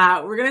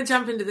we're going to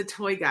jump into the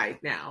toy guide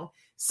now.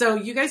 So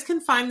you guys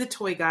can find the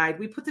toy guide.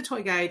 We put the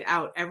toy guide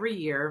out every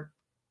year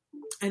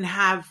and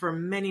have for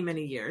many,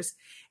 many years.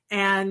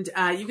 And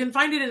you can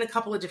find it in a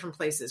couple of different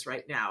places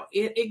right now.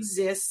 It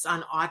exists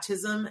on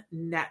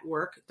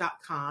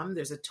autismnetwork.com.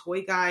 There's a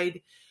toy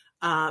guide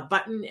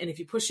button. And if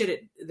you push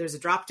it, there's a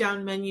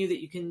drop-down menu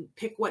that you can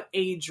pick what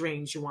age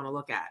range you want to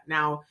look at.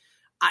 Now,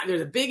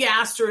 there's a big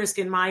asterisk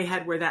in my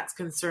head where that's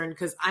concerned,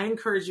 because I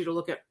encourage you to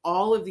look at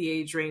all of the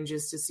age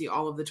ranges to see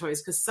all of the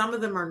toys, because some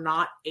of them are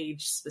not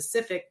age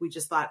specific. We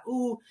just thought,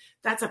 ooh,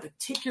 that's a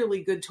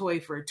particularly good toy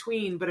for a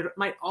tween, but it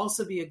might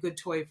also be a good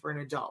toy for an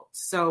adult.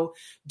 So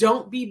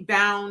don't be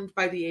bound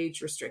by the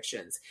age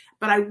restrictions.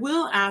 But I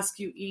will ask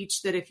you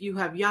each that if you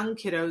have young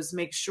kiddos,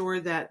 make sure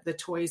that the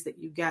toys that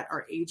you get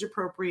are age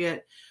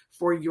appropriate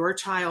for your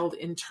child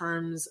in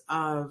terms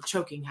of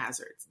choking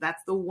hazards.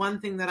 That's the one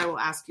thing that I will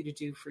ask you to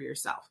do for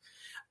yourself.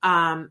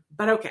 But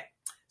okay,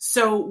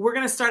 So we're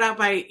going to start out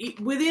by,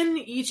 within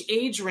each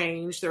age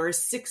range, there are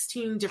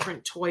 16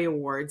 different toy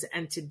awards.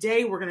 And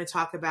today we're going to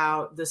talk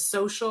about the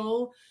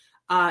social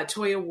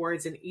toy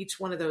awards in each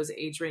one of those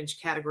age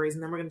range categories.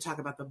 And then we're going to talk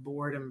about the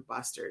boredom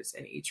busters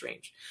in each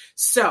range.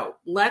 So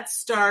let's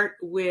start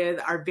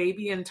with our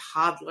baby and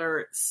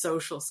toddler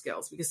social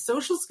skills, because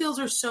social skills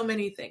are so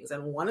many things.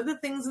 And one of the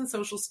things in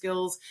social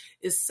skills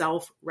is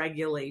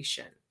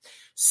self-regulation.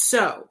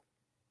 So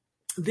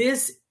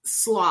this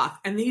sloth,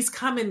 and these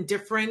come in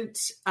different,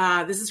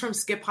 this is from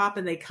Skip Hop,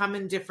 and they come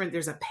in different,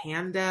 there's a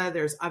panda,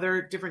 there's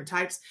other different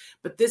types,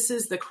 but this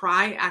is the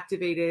cry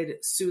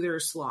activated soother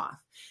sloth.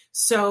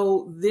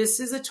 So this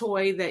is a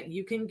toy that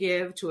you can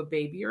give to a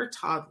baby or a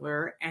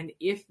toddler, and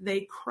if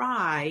they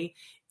cry,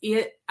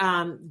 it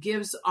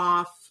gives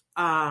off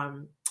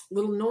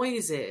little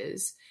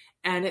noises,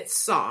 and it's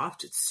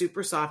soft. It's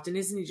super soft. And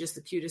isn't he just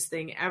the cutest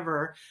thing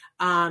ever,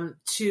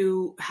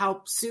 to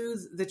help soothe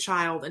the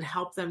child and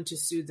help them to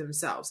soothe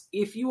themselves.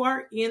 If you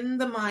are in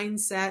the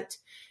mindset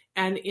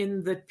and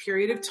in the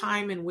period of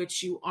time in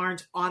which you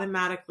aren't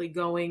automatically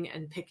going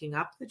and picking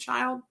up the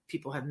child,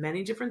 people have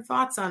many different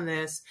thoughts on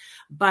this,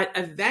 but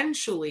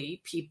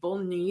eventually people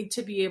need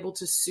to be able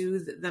to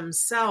soothe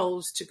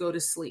themselves to go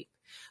to sleep.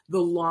 The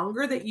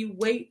longer that you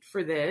wait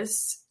for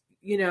this,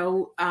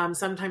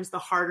 sometimes the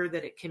harder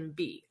that it can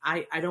be.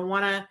 I don't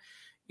want to,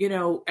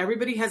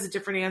 everybody has a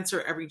different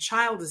answer. Every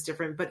child is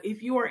different. But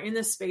if you are in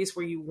a space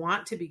where you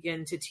want to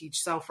begin to teach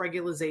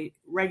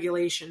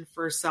self-regulation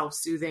for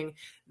self-soothing,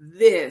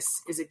 this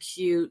is a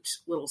cute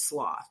little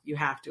sloth, you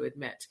have to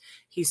admit.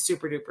 He's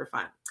super duper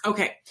fun.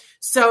 Okay,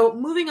 so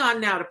moving on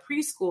now to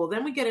preschool,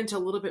 then we get into a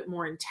little bit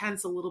more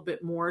intense, a little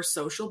bit more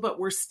social, but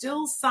we're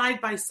still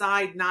side by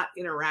side, not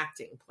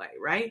interacting play,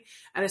 right?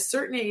 At a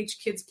certain age,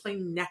 kids play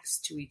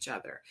next to each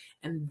other,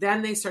 and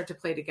then they start to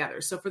play together.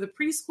 So for the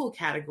preschool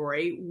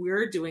category,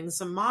 we're doing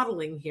some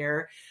modeling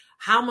here.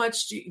 How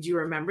much do you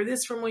remember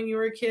this from when you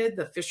were a kid,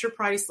 the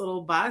Fisher-Price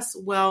little bus?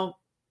 Well,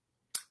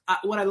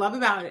 what I love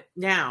about it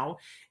now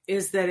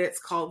is that it's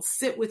called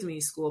Sit With Me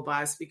School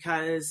Bus,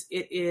 because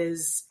it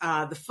is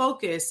the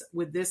focus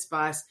with this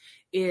bus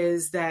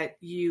is that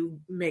you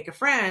make a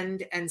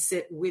friend and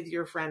sit with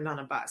your friend on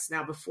a bus.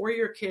 Now, before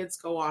your kids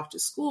go off to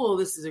school,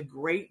 this is a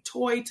great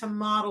toy to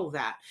model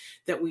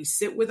that we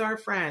sit with our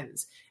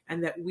friends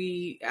and that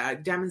we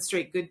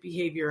demonstrate good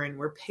behavior and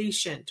we're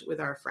patient with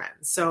our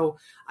friends. So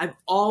I've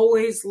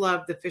always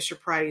loved the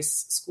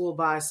Fisher-Price school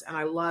bus, and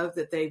I love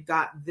that they've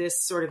got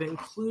this sort of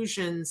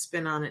inclusion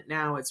spin on it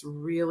now. It's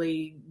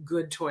really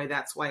good toy.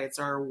 That's why it's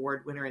our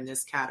award winner in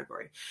this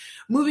category.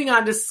 Moving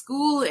on to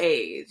school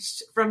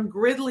aged, from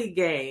Gridley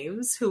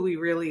Games, who we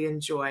really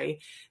enjoy,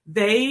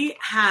 they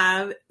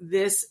have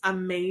this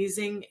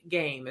amazing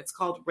game. It's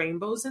called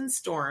Rainbows and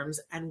Storms,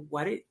 and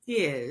what it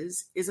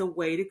is a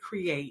way to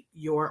create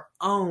your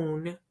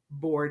own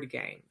board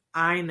game.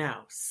 I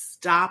know.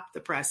 Stop the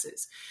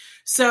presses.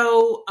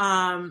 So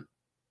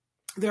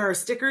there are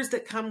stickers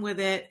that come with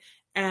it,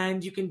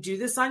 and you can do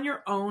this on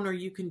your own or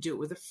you can do it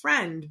with a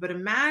friend. But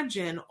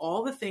imagine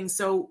all the things.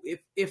 So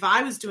if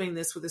I was doing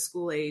this with a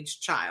school age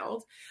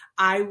child,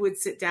 I would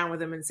sit down with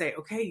them and say,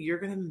 okay, you're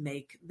going to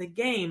make the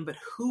game, but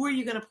who are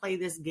you going to play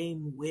this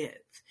game with?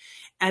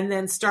 And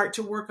then start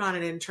to work on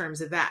it in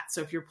terms of that. So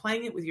if you're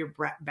playing it with your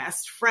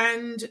best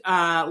friend,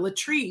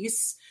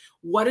 Latrice,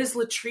 what is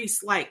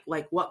Latrice like?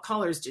 Like, what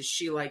colors does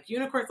she like?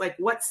 Unicorns, like,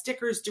 what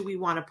stickers do we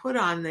want to put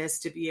on this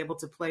to be able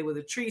to play with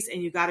Latrice?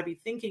 And you got to be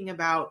thinking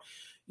about,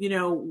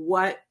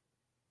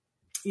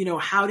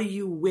 how do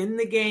you win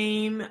the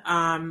game?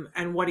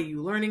 And what are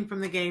you learning from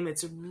the game?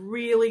 It's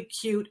really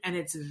cute, and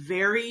it's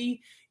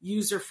very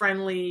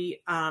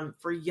user-friendly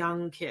for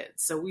young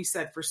kids. So we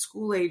said for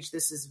school age,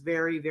 this is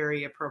very,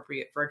 very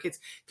appropriate for our kids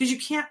because you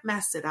can't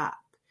mess it up.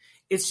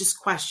 It's just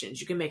questions.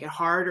 You can make it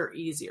hard or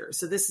easier.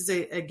 So this is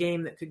a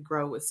game that could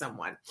grow with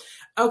someone.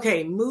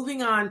 Okay,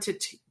 moving on to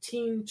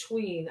Teen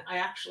Tween. I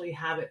actually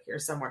have it here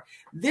somewhere.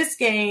 This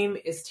game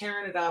is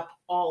tearing it up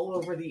all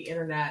over the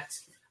internet.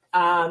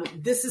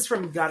 This is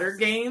from Gutter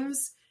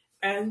Games,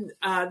 and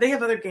they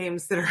have other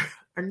games that are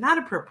not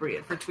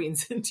appropriate for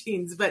tweens and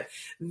teens, but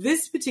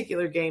this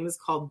particular game is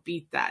called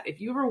Beat That. If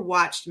you ever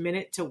watched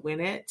Minute to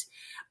Win It,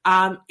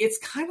 it's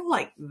kind of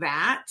like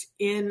that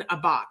in a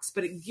box,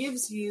 but it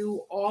gives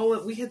you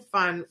we had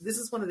fun. This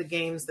is one of the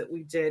games that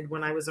we did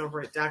when I was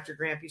over at Dr.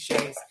 Grampy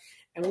Shay's,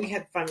 and we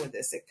had fun with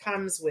this. It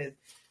comes with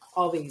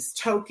all these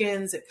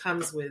tokens. It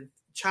comes with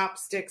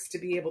chopsticks to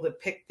be able to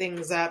pick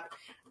things up.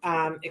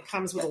 It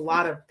comes with a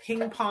lot of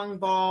ping pong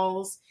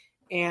balls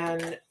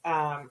and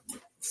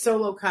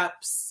solo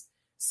cups.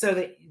 So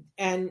that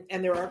and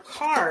there are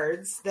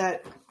cards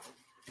that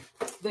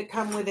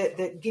come with it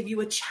that give you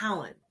a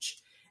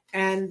challenge.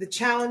 And the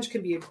challenge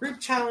can be a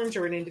group challenge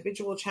or an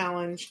individual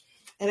challenge.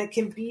 And it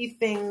can be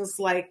things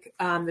like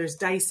there's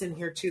dice in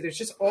here too. There's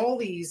just all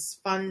these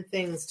fun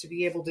things to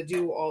be able to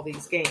do all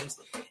these games.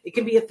 It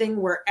can be a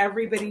thing where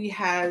everybody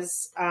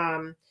has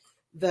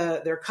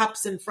their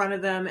cups in front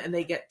of them and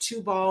they get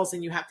 2 balls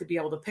and you have to be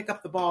able to pick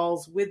up the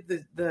balls with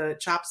the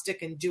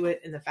chopstick and do it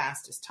in the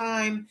fastest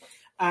time.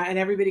 and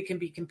everybody can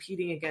be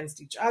competing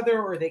against each other,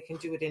 or they can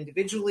do it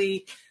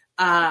individually.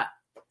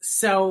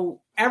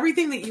 So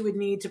everything that you would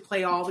need to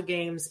play all the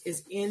games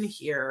is in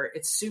here.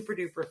 It's super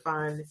duper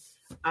fun,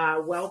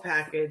 well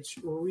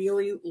packaged.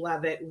 Really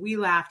love it. We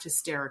laughed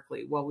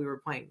hysterically while we were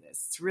playing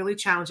this. It's really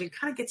challenging,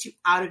 kind of gets you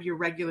out of your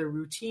regular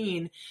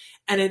routine.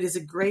 And it is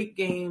a great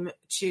game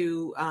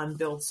to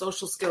build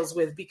social skills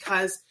with,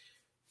 because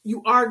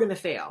you are going to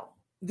fail.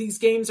 These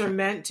games are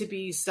meant to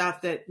be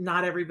stuff that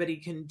not everybody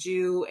can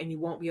do, and you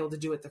won't be able to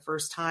do it the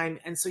first time.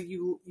 And so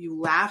you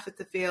laugh at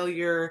the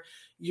failure.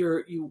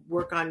 You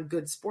work on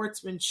good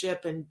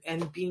sportsmanship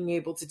and being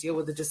able to deal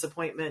with the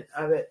disappointment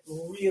of it.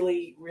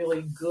 Really,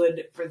 really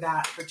good for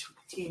that, for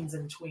teens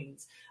and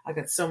tweens. I've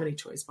got so many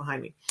toys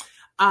behind me.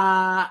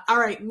 All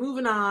right,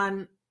 moving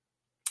on.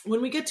 When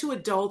we get to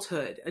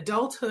adulthood,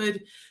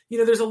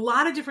 there's a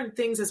lot of different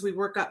things as we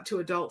work up to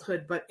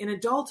adulthood, but in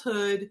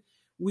adulthood,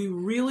 we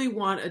really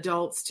want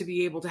adults to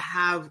be able to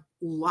have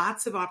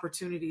lots of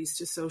opportunities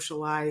to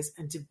socialize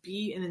and to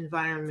be in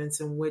environments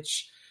in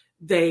which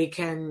they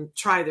can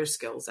try their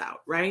skills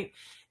out, right?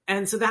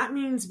 And so that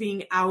means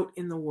being out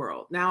in the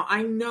world. Now,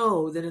 I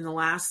know that in the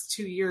last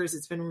 2 years,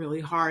 it's been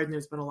really hard and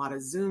there's been a lot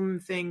of Zoom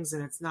things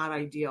and it's not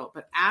ideal.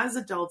 But as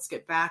adults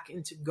get back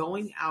into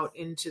going out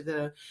into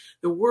the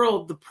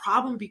world, the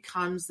problem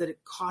becomes that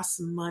it costs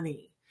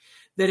money.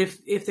 That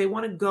if they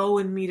want to go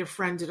and meet a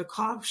friend at a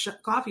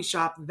coffee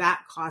shop,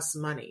 that costs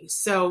money.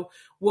 So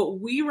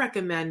what we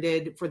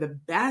recommended for the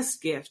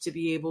best gift to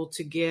be able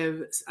to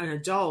give an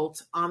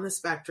adult on the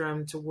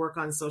spectrum to work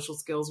on social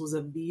skills was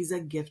a Visa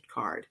gift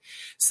card,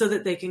 so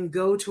that they can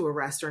go to a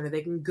restaurant, or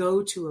they can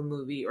go to a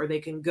movie, or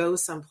they can go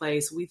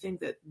someplace. We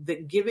think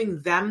that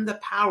giving them the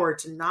power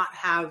to not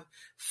have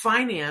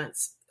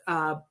finance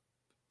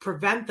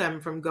prevent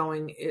them from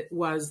going, it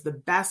was the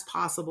best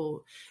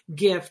possible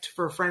gift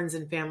for friends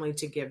and family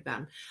to give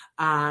them,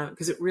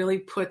 because it really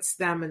puts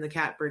them in the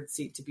catbird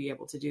seat to be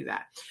able to do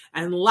that.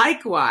 And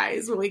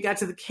likewise, when we got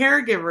to the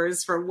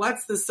caregivers, for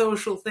what's the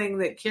social thing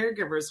that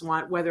caregivers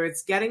want, whether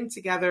it's getting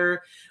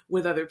together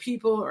with other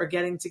people or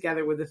getting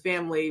together with the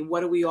family, what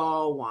do we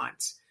all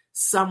want?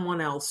 Someone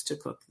else to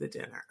cook the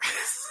dinner.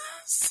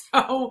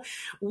 So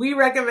we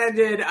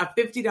recommended a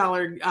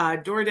 $50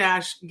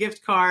 DoorDash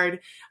gift card,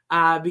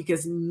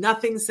 because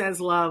nothing says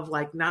love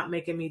like not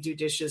making me do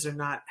dishes or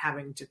not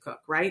having to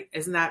cook, right?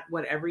 Isn't that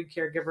what every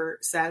caregiver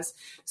says?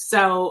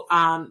 So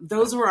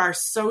those were our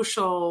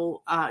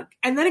social,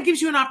 and then it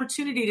gives you an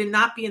opportunity to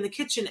not be in the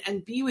kitchen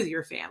and be with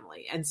your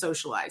family and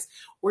socialize,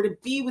 or to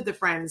be with the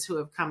friends who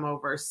have come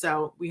over.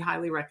 So we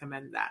highly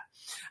recommend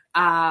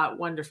that.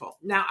 Wonderful.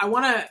 Now I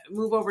want to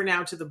move over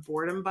now to the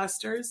Boredom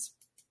Busters.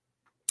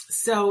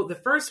 So the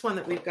first one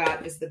that we've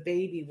got is the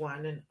baby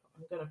one, and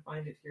I'm going to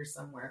find it here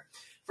somewhere,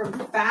 from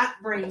Fat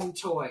Brain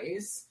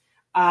Toys.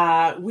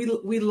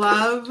 We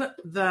love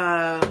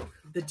the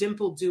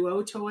Dimple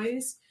Duo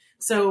toys.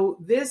 So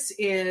this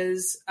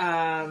is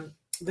the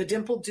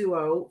Dimple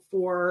Duo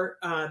for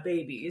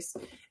babies,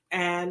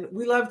 and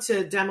we love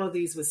to demo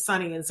these with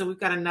Sunny. And so we've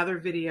got another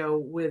video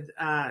with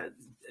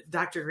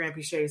Dr.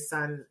 Granpeesheh's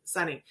son,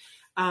 Sunny.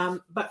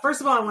 But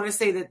first of all, I want to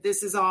say that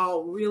this is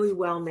all really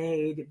well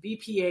made,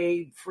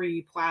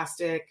 BPA-free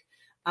plastic,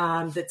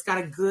 that's got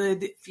a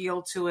good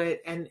feel to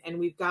it. And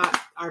we've got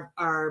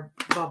our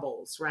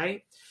bubbles,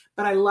 right?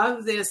 But I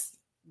love this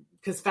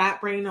because Fat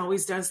Brain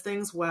always does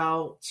things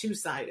well,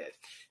 two-sided.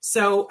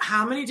 So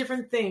how many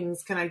different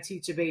things can I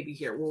teach a baby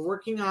here? We're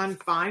working on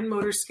fine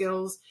motor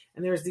skills,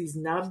 and there's these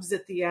nubs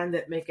at the end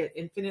that make it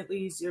infinitely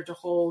easier to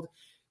hold.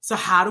 So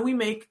how do we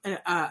make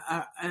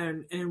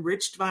an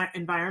enriched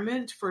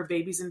environment for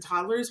babies and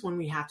toddlers when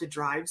we have to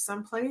drive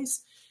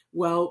someplace?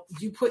 Well,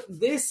 you put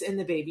this in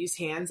the baby's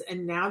hands,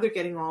 and now they're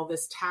getting all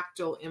this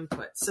tactile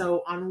input.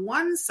 So on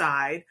one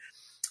side,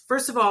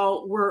 first of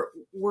all,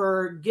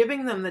 we're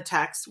giving them the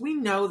text. We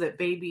know that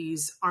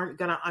babies aren't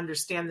going to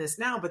understand this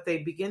now, but they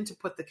begin to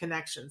put the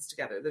connections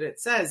together, that it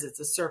says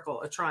it's a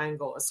circle, a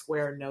triangle, a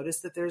square.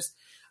 Notice that there's,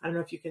 I don't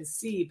know if you can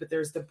see, but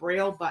there's the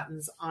Braille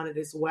buttons on it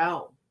as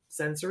well.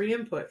 Sensory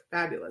input,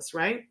 fabulous,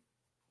 right?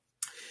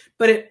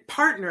 But it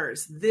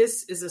partners.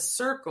 This is a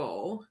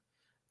circle,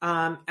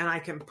 and I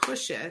can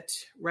push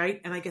it, right?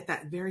 And I get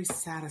that very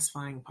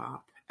satisfying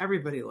pop.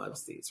 Everybody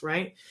loves these,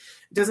 right?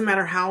 It doesn't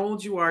matter how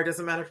old you are. It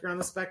doesn't matter if you're on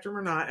the spectrum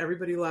or not.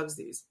 Everybody loves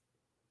these.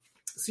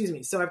 Excuse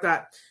me. So I've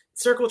got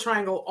circle,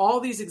 triangle, all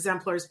these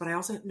exemplars, but I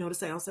also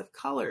have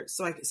colors.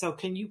 So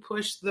can you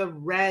push the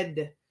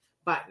red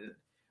button?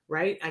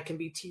 Right? I can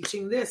be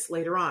teaching this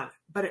later on.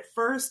 But at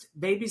first,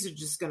 babies are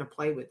just going to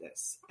play with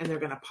this, and they're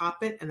going to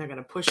pop it, and they're going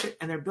to push it,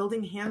 and they're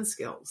building hand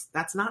skills.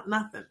 That's not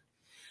nothing.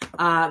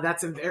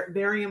 That's a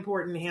very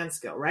important hand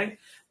skill, right?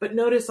 But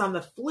notice on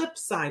the flip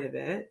side of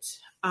it,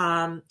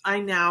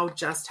 I now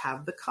just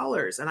have the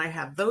colors, and I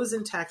have those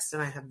in text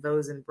and I have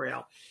those in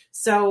Braille.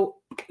 So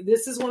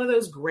this is one of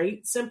those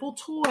great simple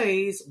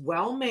toys,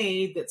 well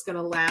made, that's going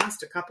to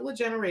last a couple of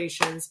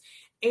generations,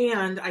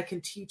 and I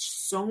can teach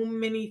so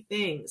many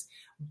things.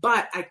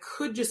 But I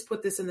could just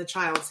put this in the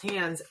child's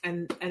hands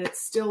and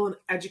it's still an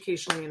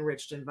educationally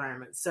enriched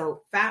environment.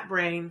 So Fat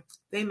Brain,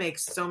 they make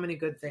so many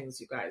good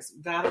things, you guys.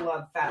 Gotta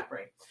love Fat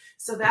Brain.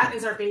 So that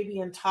is our baby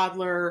and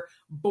toddler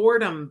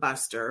boredom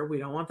buster. We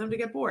don't want them to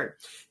get bored.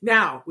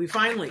 Now we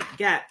finally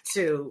get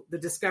to the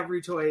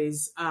Discovery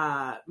Toys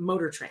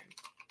motor train.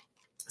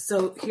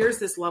 So here's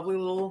this lovely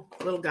little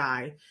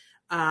guy,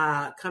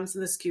 comes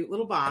in this cute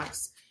little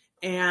box.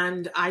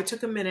 And I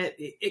took a minute.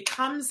 It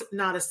comes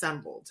not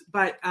assembled,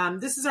 but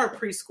this is our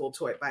preschool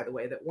toy, by the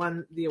way, that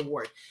won the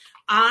award.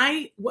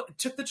 I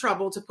took the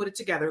trouble to put it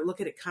together.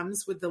 Look at it,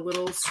 comes with the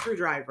little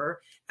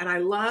screwdriver. And I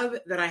love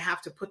that I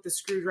have to put the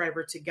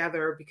screwdriver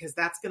together because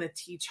that's going to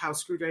teach how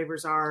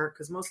screwdrivers are,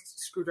 because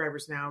most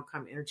screwdrivers now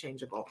come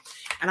interchangeable.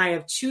 And I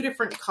have 2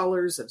 different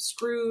colors of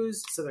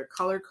screws. So they're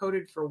color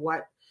coded for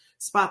what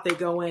spot they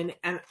go in.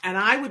 And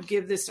I would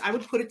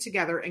put it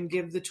together and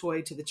give the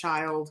toy to the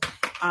child.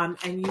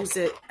 And use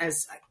it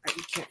as,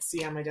 you can't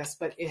see on my desk,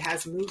 but it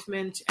has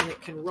movement and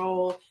it can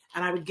roll.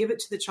 And I would give it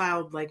to the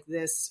child like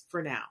this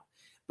for now.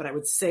 But I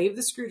would save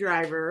the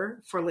screwdriver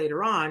for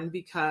later on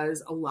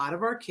because a lot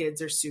of our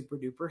kids are super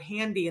duper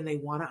handy and they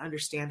want to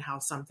understand how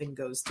something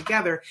goes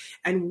together.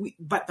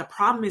 But the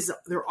problem is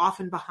they're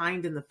often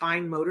behind in the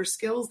fine motor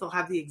skills. They'll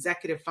have the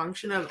executive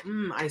function of,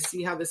 I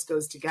see how this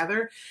goes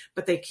together,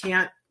 but they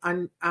can't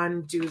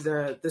undo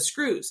the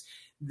screws.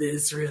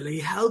 This really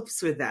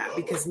helps with that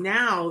because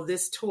now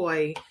this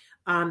toy,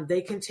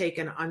 they can take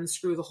and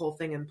unscrew the whole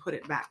thing and put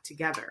it back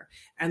together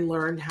and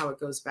learn how it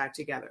goes back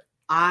together.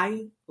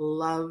 I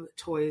love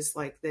toys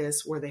like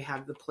this where they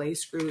have the play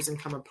screws and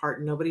come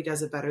apart. Nobody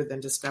does it better than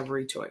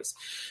Discovery Toys.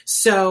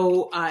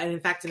 So, and in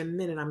fact, in a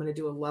minute, I'm going to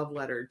do a love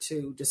letter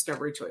to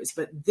Discovery Toys.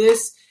 But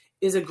this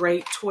is a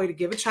great toy to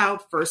give a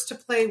child first to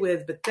play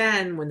with. But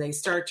then when they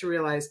start to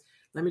realize,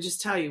 let me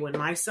just tell you, when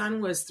my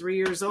son was 3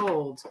 years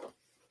old,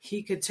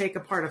 he could take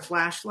apart a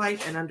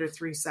flashlight in under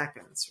 3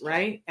 seconds,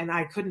 right? And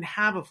I couldn't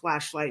have a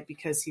flashlight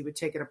because he would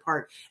take it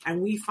apart.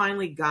 And we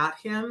finally got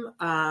him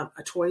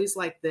toys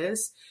like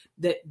this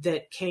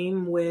that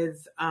came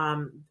with,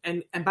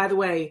 and by the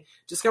way,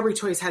 Discovery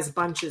Toys has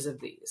bunches of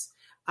these,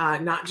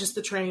 not just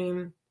the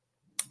train,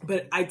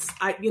 but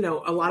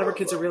a lot of our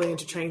kids are really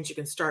into trains. You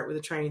can start with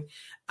a train.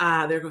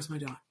 There goes my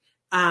dog.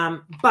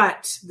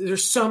 But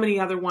there's so many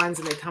other ones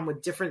and they come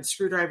with different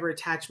screwdriver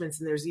attachments.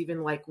 And there's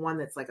even like one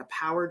that's like a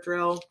power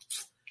drill.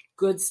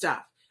 Good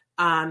stuff.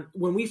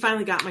 When we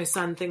finally got my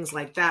son things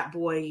like that,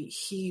 boy,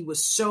 he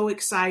was so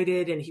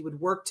excited and he would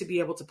work to be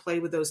able to play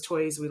with those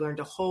toys. We learned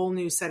a whole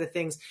new set of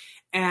things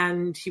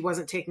and he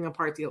wasn't taking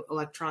apart the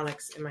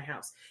electronics in my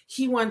house.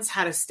 He once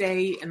had to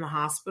stay in the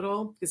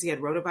hospital because he had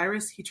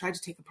rotavirus. He tried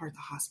to take apart the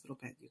hospital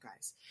bed, you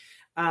guys.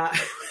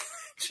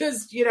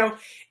 Just,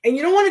 and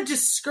you don't want to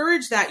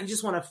discourage that. You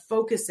just want to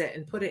focus it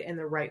and put it in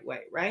the right way,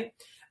 right?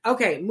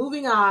 Okay,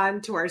 moving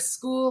on to our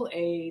school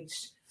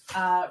age.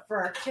 For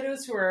our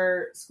kiddos who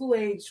are school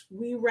age,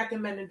 we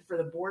recommended for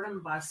the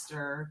Boredom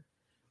Buster.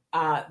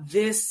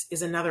 This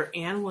is another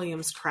Ann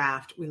Williams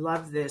craft. We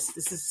love this.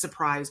 This is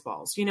surprise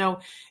balls.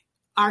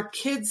 Our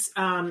kids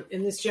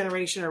in this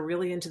generation are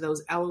really into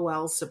those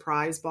LOL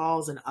surprise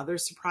balls and other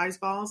surprise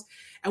balls.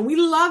 And we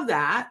love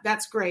that.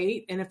 That's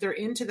great. And if they're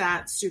into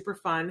that, super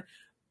fun.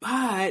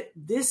 But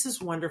this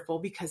is wonderful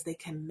because they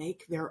can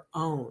make their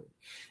own.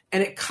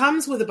 And it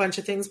comes with a bunch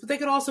of things, but they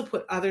could also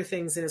put other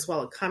things in as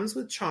well. It comes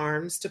with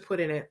charms to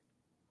put in it.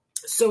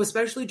 So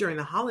especially during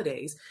the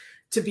holidays,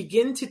 to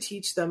begin to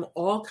teach them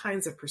all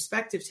kinds of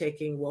perspective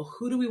taking. Well,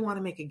 who do we want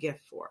to make a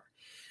gift for?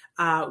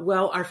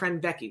 Our friend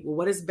Becky. Well,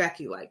 what is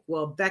Becky like?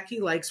 Well, Becky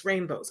likes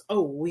rainbows.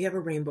 Oh, we have a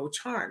rainbow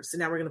charm. So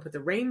now we're going to put the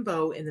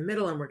rainbow in the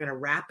middle and we're going to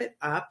wrap it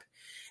up.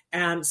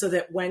 So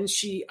that when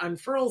she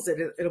unfurls it,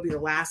 it'll be the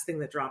last thing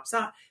that drops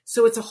out.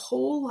 So it's a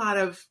whole lot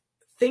of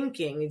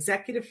thinking,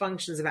 executive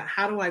functions about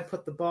how do I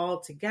put the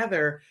ball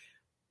together,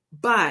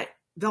 but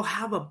they'll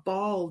have a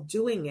ball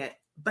doing it.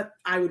 But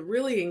I would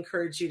really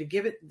encourage you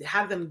to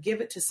have them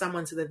give it to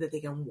someone so that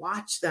they can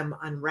watch them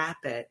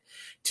unwrap it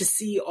to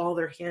see all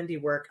their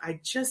handiwork.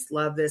 I just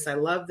love this. I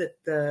love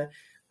that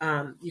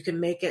you can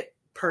make it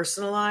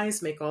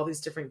personalized, make all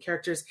these different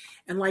characters.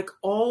 And like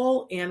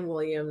all Ann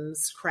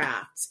Williams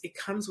crafts, it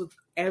comes with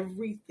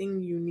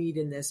everything you need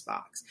in this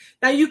box.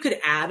 Now you could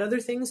add other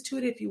things to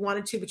it if you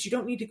wanted to, but you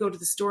don't need to go to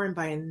the store and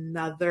buy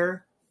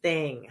another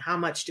thing. How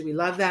much do we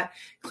love that?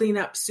 Clean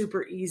up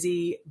super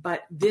easy,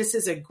 but this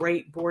is a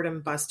great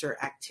boredom buster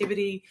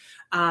activity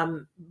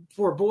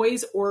for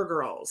boys or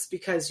girls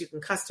because you can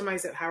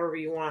customize it however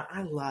you want.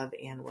 I love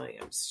Ann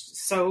Williams.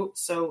 So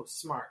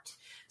smart.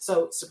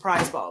 So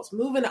surprise balls.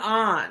 Moving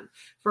on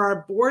for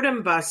our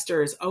boredom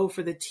busters.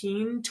 For the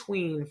Teen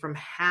Tween from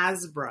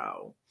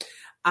Hasbro.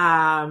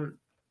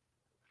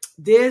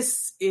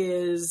 This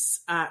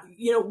is,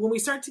 when we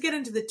start to get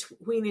into the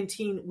tween and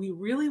teen, we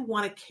really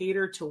want to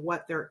cater to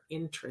what their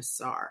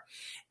interests are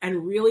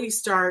and really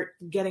start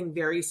getting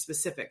very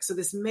specific. So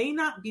this may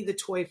not be the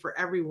toy for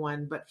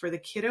everyone, but for the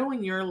kiddo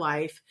in your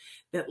life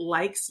that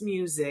likes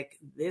music,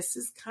 this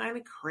is kind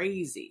of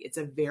crazy. It's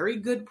a very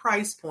good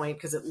price point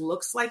because it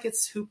looks like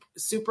it's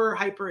super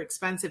hyper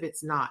expensive.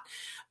 It's not.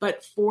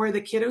 But for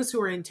the kiddos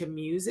who are into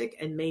music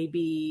and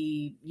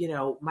maybe,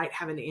 might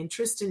have an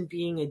interest in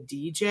being a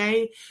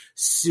DJ,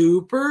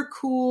 super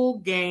cool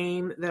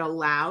game that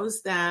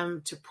allows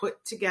them to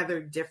put together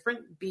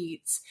different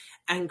beats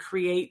and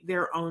create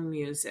their own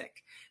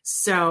music.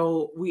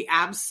 So we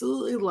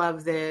absolutely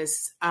love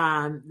this.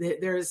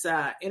 There's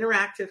an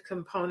interactive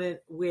component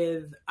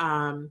with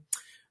online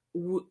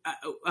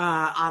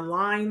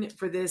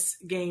for this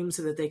game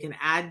so that they can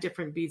add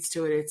different beats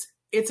to it.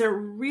 It's a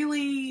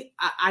really,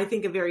 I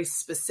think, a very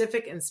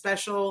specific and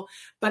special,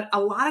 but a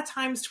lot of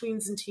times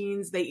tweens and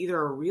teens, they either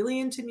are really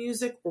into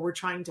music or we're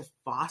trying to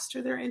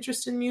foster their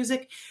interest in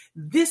music.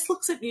 This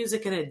looks at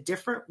music in a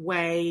different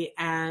way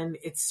and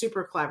it's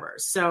super clever.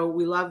 So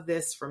we love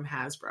this from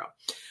Hasbro.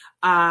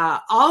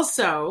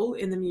 Also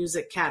in the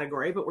music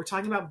category, but we're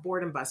talking about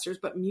boredom busters,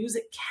 but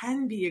music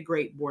can be a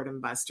great boredom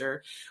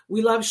buster.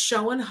 We love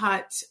Show and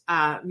Hut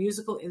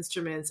musical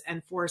instruments.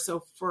 And for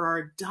our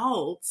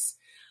adults,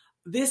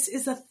 this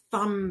is a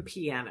thumb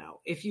piano.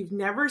 If you've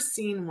never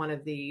seen one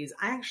of these,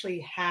 I actually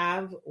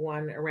have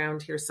one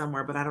around here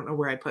somewhere, but I don't know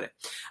where I put it.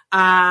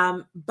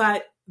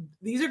 But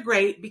these are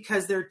great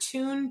because they're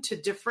tuned to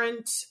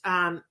different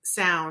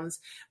sounds,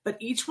 but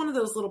each one of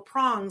those little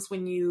prongs,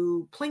 when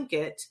you plink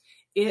it,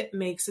 it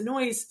makes a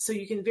noise. So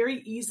you can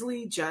very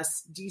easily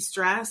just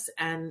de-stress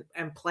and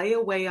play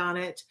away on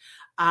it.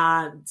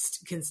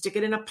 Can stick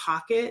it in a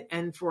pocket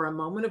and for a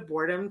moment of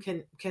boredom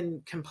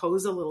can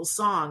compose a little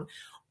song.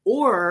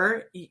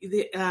 Or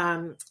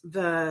the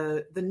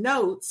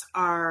notes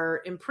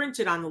are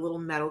imprinted on the little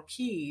metal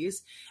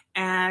keys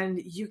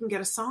and you can get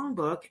a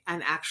songbook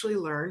and actually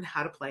learn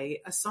how to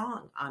play a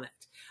song on it.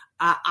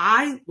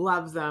 I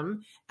love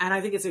them, and I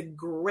think it's a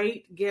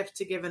great gift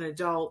to give an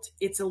adult.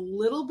 It's a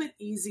little bit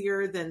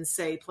easier than,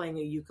 say, playing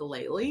a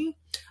ukulele,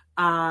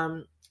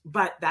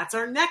 but that's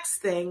our next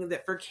thing,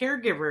 that for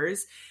caregivers,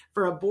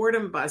 for a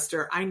boredom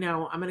buster, I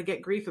know I'm going to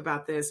get grief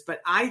about this,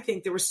 but I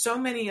think there were so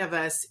many of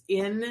us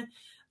in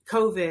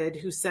COVID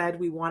who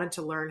said we wanted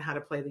to learn how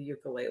to play the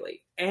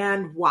ukulele.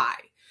 And why?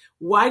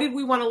 Why did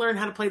we want to learn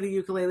how to play the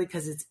ukulele?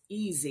 Because it's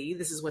easy.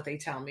 This is what they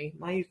tell me.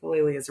 My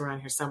ukulele is around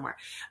here somewhere.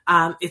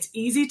 It's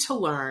easy to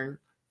learn.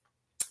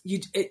 You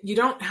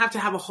don't have to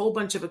have a whole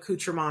bunch of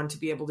accoutrement to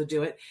be able to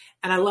do it.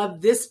 And I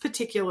love this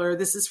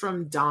is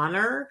from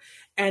Donner,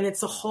 and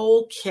it's a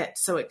whole kit.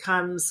 So it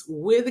comes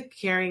with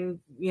carrying,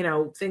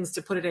 things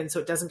to put it in so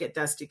it doesn't get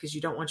dusty, because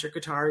you don't want your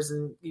guitars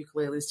and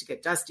ukuleles to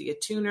get dusty. A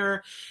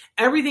tuner,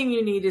 everything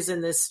you need is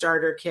in this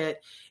starter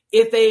kit.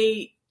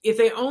 If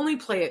they only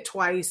play it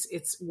twice,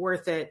 it's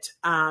worth it.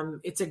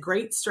 It's a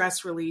great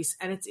stress release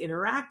and it's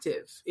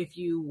interactive. If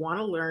you want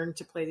to learn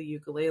to play the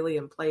ukulele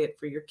and play it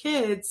for your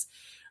kids,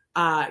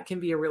 it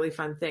can be a really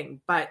fun thing.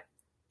 But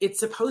it's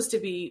supposed to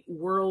be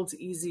worlds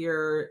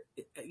easier,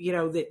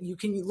 that you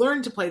can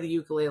learn to play the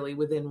ukulele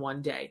within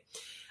one day.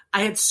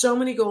 I had so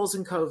many goals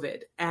in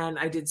COVID and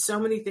I did so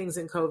many things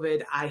in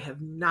COVID. I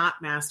have not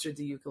mastered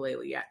the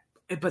ukulele yet,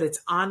 but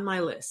it's on my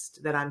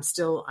list that I'm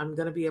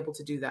going to be able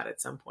to do that at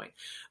some point.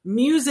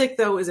 Music,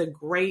 though, is a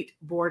great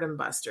boredom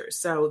buster.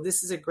 So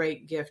this is a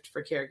great gift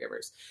for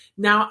caregivers.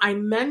 Now, I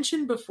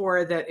mentioned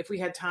before that if we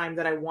had time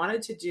that I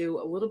wanted to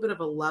do a little bit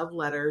of a love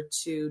letter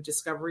to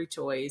Discovery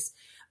Toys.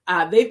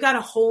 They've got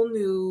a whole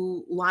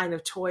new line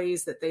of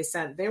toys that they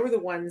sent. They were the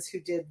ones who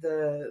did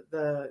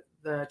the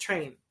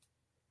train.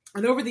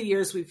 And over the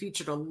years, we've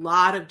featured a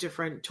lot of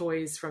different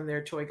toys from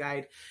their toy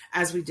guide,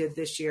 as we did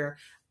this year.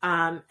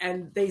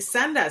 And they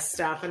send us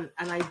stuff, and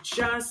I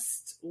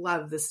just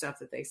love the stuff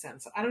that they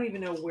send. So I don't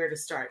even know where to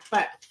start.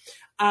 But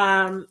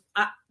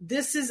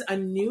this is a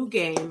new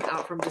game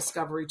out from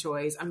Discovery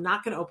Toys. I'm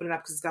not going to open it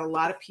up because it's got a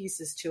lot of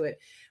pieces to it.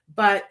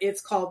 But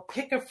it's called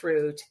Pick a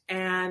Fruit.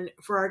 And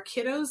for our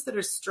kiddos that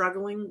are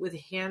struggling with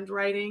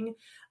handwriting,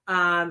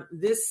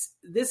 this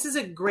is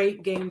a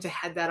great game to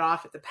head that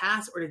off at the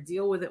pass or to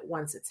deal with it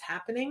once it's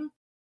happening.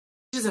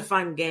 It is a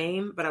fun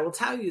game, but I will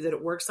tell you that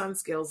it works on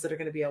skills that are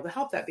going to be able to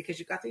help that, because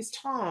you've got these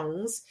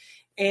tongs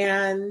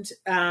and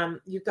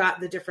you've got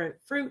the different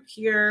fruit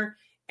here,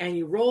 and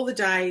you roll the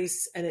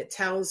dice and it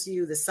tells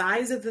you the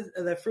size of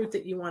the fruit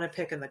that you want to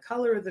pick and the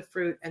color of the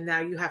fruit. And now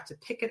you have to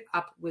pick it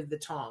up with the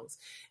tongs.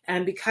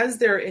 And because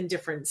they're in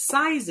different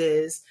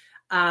sizes,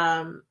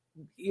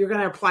 you're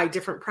going to apply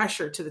different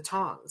pressure to the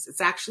tongs.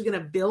 It's actually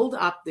going to build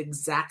up the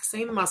exact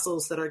same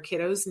muscles that our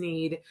kiddos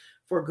need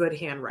for good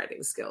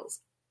handwriting skills.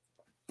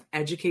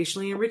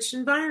 Educationally enriched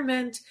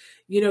environment.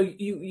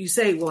 You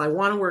say, well, I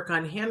want to work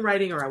on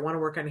handwriting or I want to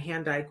work on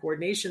hand-eye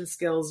coordination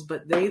skills,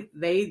 but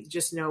they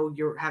just know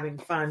you're having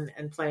fun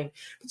and playing.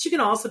 But you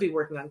can also be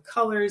working on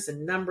colors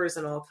and numbers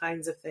and all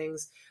kinds of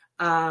things.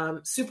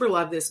 Super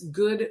love this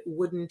Good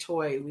Wooden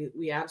Toy.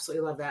 We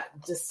absolutely love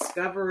that.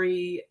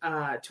 Discovery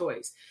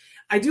Toys.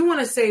 I do want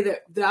to say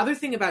that the other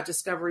thing about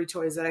Discovery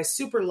Toys that I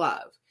super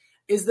love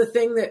is the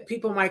thing that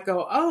people might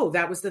go, oh,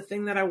 that was the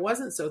thing that I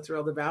wasn't so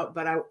thrilled about,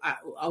 but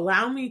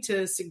allow me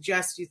to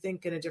suggest you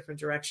think in a different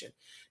direction.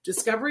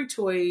 Discovery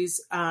Toys,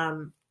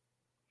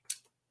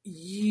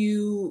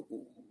 you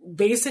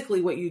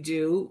basically what you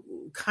do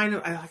kind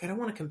of, I don't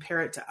want to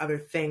compare it to other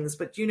things,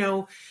 but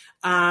there's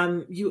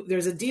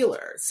a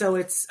dealer. So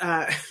it's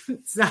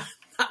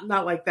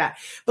not like that,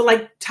 but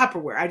like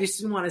Tupperware. I just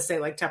didn't want to say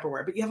like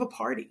Tupperware, but you have a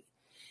party.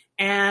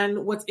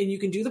 And you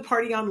can do the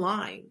party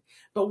online.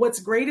 But what's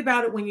great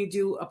about it when you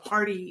do a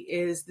party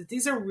is that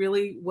these are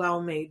really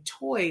well-made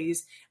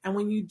toys. And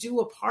when you do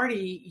a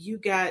party, you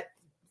get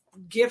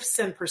gifts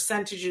and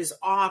percentages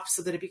off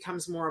so that it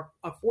becomes more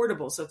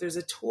affordable. So if there's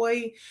a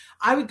toy,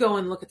 I would go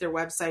and look at their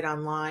website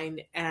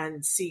online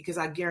and see, because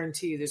I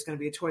guarantee you there's going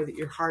to be a toy that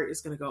your heart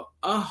is going to go,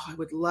 oh, I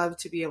would love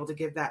to be able to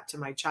give that to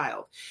my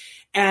child.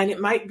 And it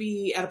might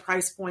be at a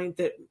price point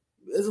that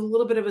is a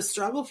little bit of a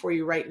struggle for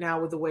you right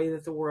now with the way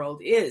that the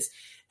world is.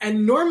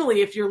 And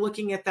normally, if you're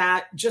looking at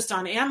that just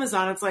on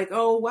Amazon, it's like,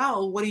 oh,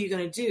 well, what are you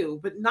going to do?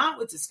 But not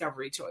with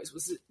Discovery Toys.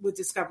 With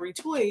Discovery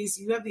Toys,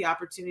 you have the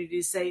opportunity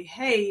to say,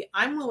 hey,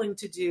 I'm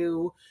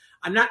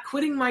not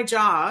quitting my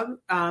job,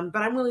 but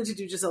I'm willing to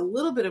do just a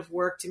little bit of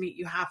work to meet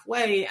you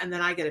halfway. And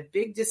then I get a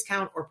big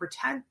discount or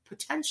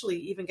potentially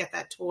even get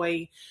that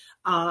toy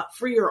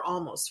free or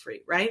almost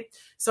free, right?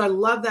 So I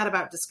love that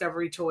about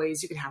Discovery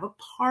Toys. You can have a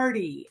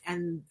party,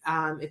 and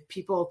if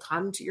people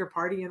come to your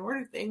party and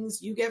order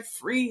things, you get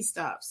free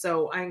stuff.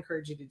 So I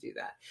encourage you to do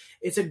that.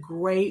 It's a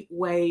great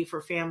way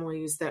for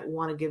families that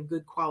want to give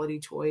good quality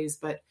toys,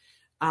 but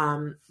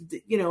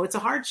it's a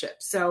hardship.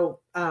 So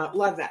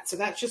love that. So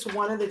that's just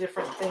one of the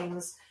different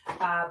things.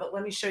 But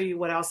let me show you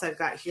what else I've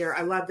got here.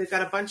 They've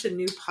got a bunch of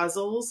new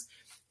puzzles.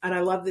 And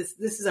I love this.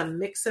 This is a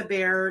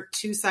Mix-A-Bear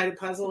 2-sided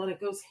puzzle, and it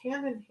goes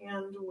hand in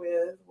hand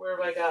with, where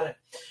have I got it?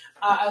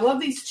 I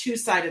love these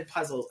 2-sided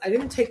puzzles. I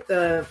didn't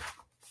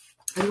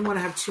want to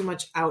have too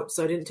much out,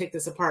 so I didn't take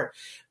this apart.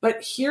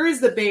 But here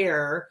is the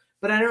bear,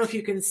 but I don't know if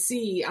you can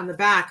see on the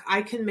back,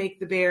 I can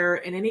make the bear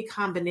in any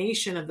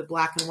combination of the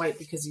black and white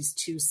because he's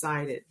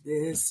 2-sided.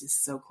 This is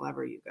so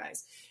clever, you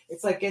guys.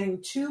 It's like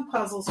getting 2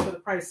 puzzles for the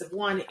price of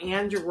 1,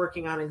 and you're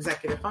working on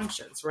executive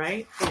functions,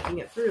 right? Thinking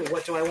it through.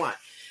 What do I want?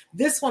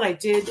 This one I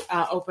did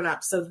open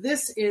up. So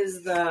this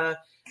is the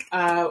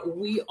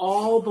We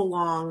All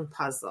Belong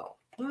puzzle.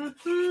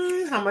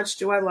 How much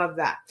do I love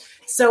that?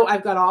 So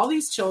I've got all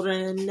these children,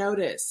 and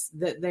notice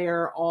that they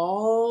are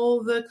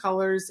all the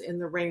colors in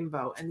the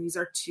rainbow, and these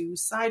are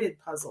 2-sided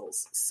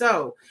puzzles.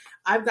 So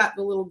I've got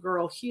the little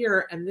girl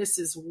here, and this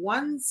is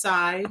one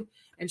side,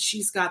 and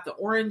she's got the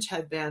orange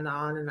headband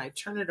on, and I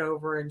turn it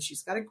over, and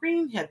she's got a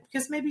green head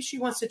because maybe she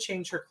wants to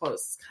change her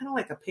clothes. It's kind of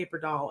like a paper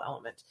doll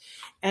element.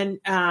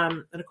 And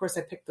of course,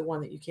 I picked the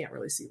one that you can't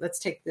really see. Let's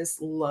take this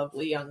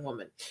lovely young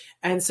woman.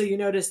 And so you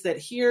notice that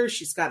here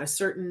she's got a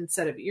certain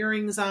set of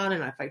earrings on,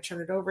 and if I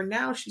turn it over,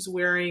 now she's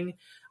wearing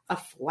a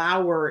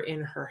flower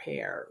in her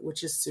hair,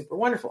 which is super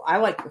wonderful. I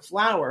like the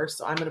flower,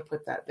 so I'm going to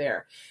put that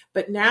there.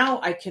 But now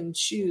I can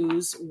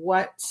choose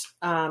what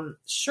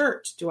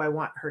shirt do I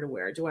want her to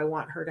wear. Do I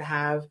want her to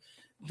have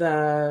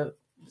the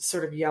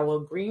sort of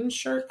yellow-green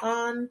shirt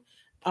on?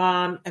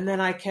 And then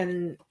I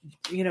can,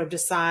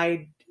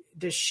 decide,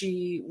 does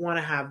she want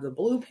to have the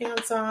blue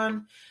pants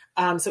on?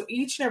 So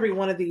each and every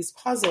one of these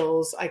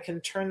puzzles, I can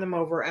turn them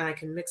over and I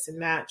can mix and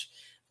match.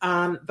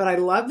 But I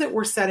love that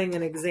we're setting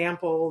an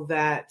example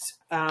that,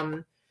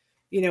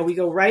 we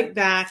go right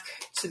back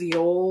to the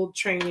old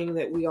training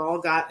that we all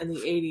got in the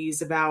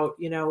 80s about,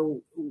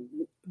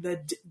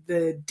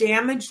 the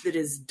damage that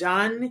is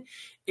done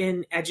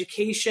in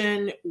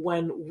education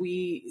when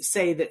we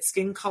say that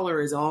skin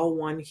color is all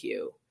one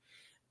hue.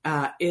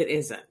 It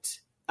isn't.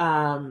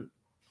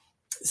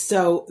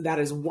 So that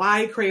is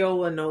why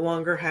Crayola no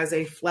longer has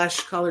a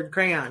flesh-colored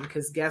crayon,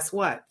 because guess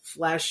what?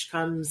 Flesh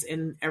comes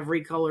in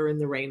every color in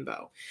the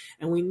rainbow.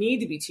 And we need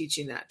to be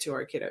teaching that to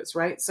our kiddos,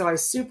 right? So I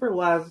super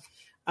love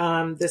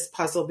this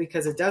puzzle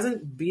because it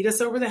doesn't beat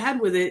us over the head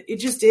with it. It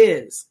just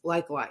is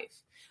like life.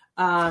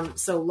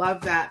 So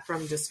love that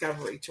from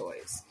Discovery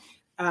Toys.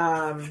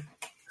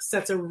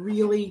 Sets a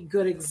really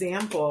good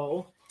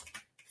example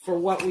for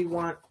what we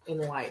want in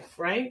life,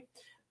 right?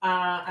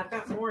 I've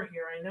got more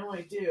here. I know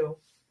I do.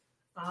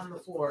 On the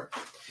floor.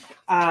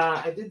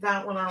 I did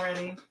that one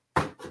already.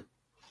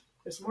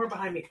 There's more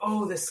behind me.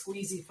 Oh, the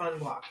squeezy fun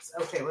blocks.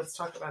 Okay, let's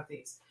talk about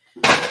these.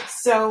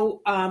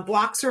 So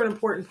blocks are an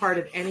important part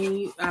of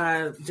any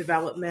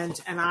development,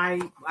 and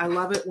I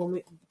love it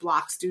when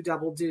blocks do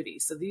double duty.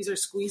 So these are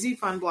squeezy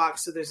fun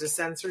blocks, so there's a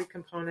sensory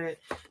component.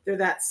 They're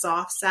that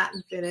soft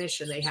satin finish,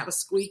 and they have a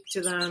squeak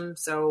to them,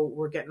 so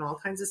we're getting all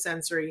kinds of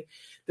sensory.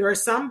 There are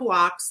some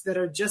blocks that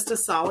are just a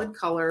solid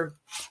color,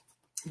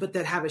 but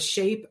that have a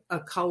shape, a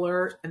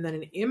color, and then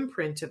an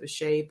imprint of a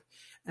shape.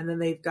 And then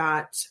they've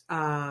got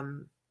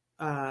an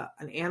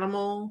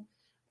animal,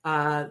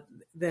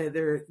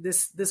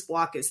 This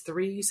block is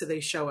 3, so they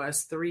show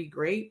us 3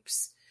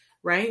 grapes,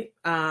 right?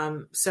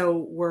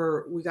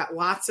 So we got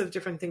lots of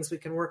different things we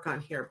can work on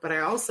here. But I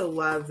also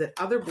love that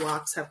other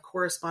blocks have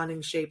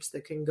corresponding shapes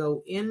that can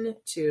go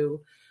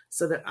into,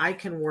 so that I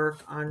can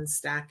work on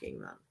stacking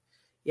them.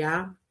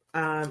 Yeah.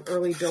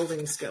 Early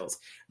building skills.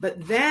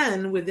 But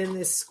then within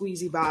this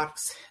squeezy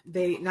box,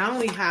 they not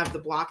only have the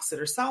blocks that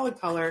are solid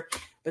color,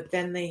 but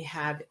then they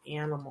have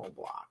animal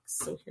blocks.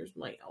 So here's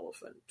my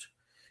elephant.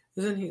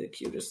 Isn't he the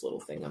cutest little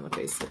thing on the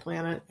face of the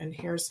planet? And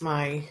here's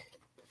my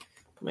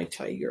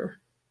tiger.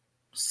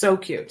 So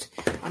cute.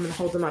 I'm going to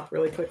hold them up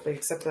really quickly,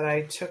 except that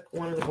I took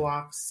one of the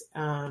blocks.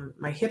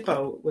 My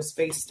hippo was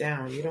face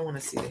down. You don't want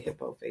to see the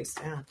hippo face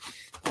down.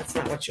 That's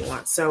not what you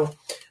want. So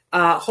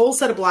whole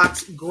set of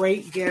blocks,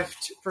 great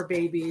gift for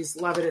babies.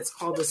 Love it. It's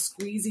called the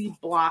Squeezy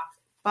Block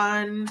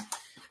Fun.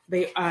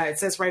 It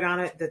says right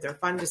on it that they're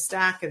fun to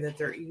stack and that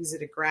they're easy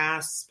to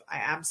grasp. I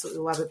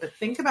absolutely love it. But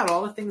think about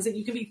all the things that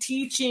you can be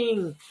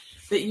teaching,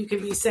 that you can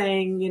be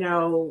saying,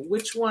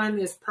 which one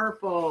is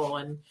purple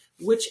and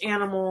which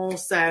animal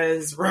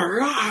says,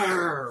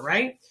 rawr,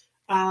 right?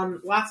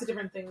 Lots of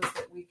different things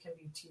that we can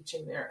be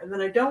teaching there. And then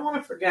I don't want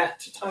to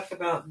forget to talk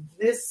about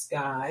this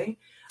guy.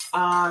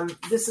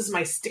 This is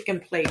my stick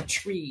and play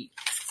tree.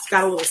 It's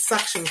got a little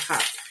suction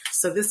cup.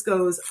 So this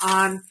goes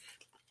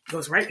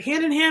right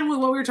hand in hand with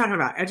what we were talking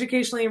about,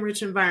 educationally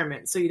enriched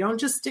environment. So you don't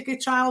just stick a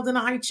child in a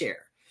high chair,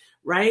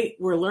 right?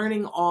 We're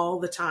learning all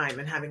the time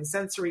and having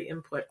sensory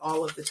input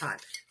all of the time.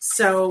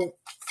 So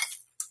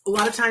a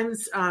lot of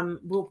times,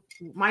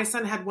 my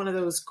son had one of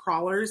those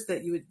crawlers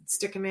that you would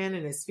stick him in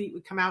and his feet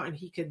would come out and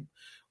he could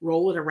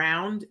roll it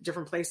around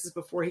different places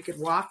before he could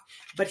walk.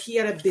 But he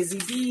had a busy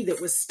bee that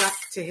was stuck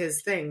to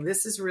his thing.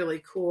 This is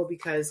really cool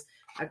because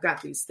I've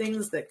got these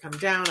things that come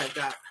down. I've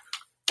got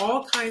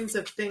all kinds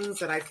of things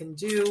that I can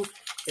do.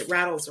 It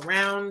rattles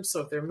around. So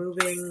if they're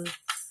moving,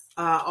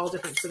 all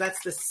different. So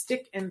that's the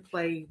stick and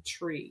play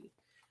tree.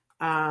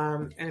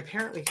 And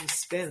apparently he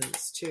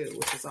spins too,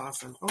 which is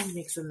awesome. Oh, he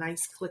makes a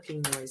nice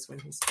clicking noise when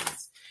he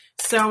spins.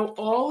 So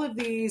all of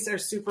these are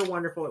super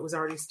wonderful. It was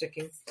already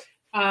sticking.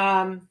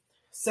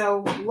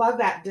 So love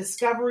that.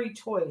 Discovery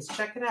Toys.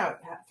 Check it out.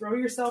 Throw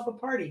yourself a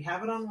party.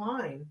 Have it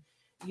online.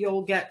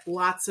 You'll get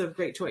lots of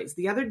great toys.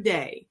 The other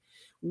day,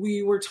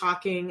 we were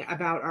talking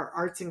about our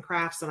arts and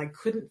crafts, and I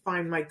couldn't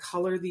find my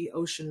Color the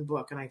Ocean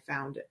book, and I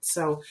found it.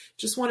 So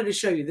just wanted to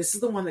show you. This is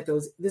the one that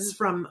goes, this is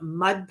from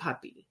Mud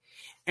Puppy.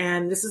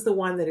 And this is the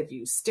one that if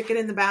you stick it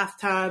in the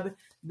bathtub,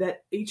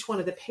 that each one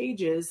of the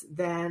pages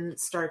then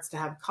starts to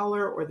have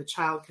color, or the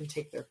child can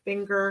take their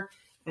finger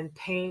and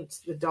paint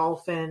the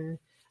dolphin.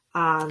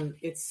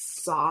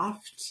 It's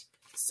soft.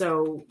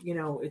 So,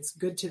 it's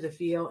good to the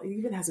feel. It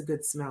even has a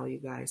good smell, you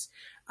guys.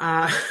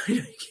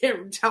 You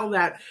can't tell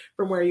that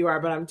from where you are,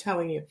 but I'm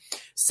telling you.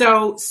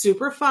 So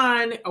super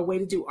fun, a way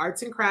to do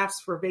arts and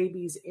crafts for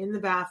babies in the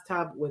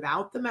bathtub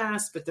without the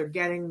mess, but they're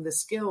getting the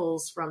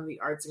skills from the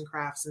arts and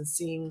crafts and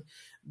seeing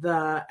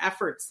the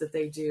efforts that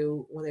they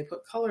do when they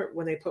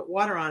put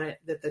water on it,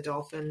 that the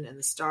dolphin and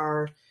the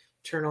star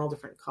turn all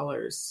different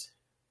colors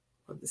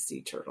of the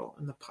sea turtle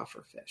and the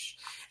puffer fish.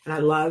 And I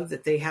love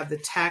that they have the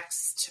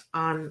text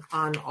on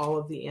all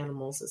of the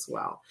animals as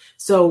well.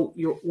 So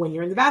when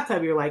you're in the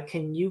bathtub, you're like,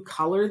 can you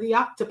color the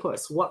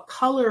octopus? What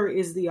color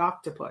is the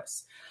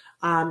octopus?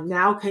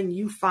 Now can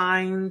you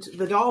find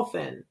the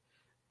dolphin?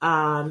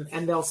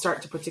 And they'll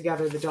start to put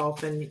together the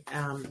dolphin,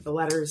 the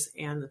letters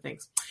and the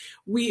things.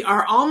 We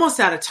are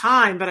almost out of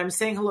time, but I'm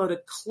saying hello to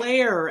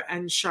Claire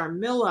and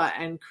Sharmila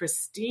and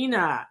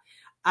Christina.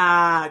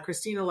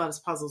 Christina loves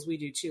puzzles. We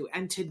do too.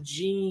 And to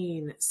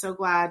Jean, so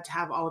glad to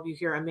have all of you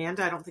here.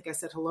 Amanda, I don't think I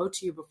said hello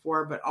to you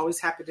before, but always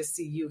happy to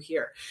see you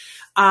here.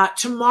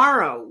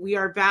 Tomorrow we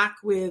are back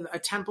with a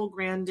Temple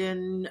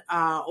Grandin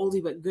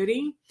oldie but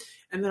goodie.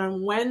 And then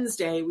on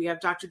Wednesday, we have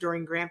Dr.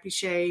 Doreen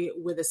Grampiche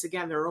with us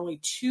again. There are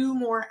only 2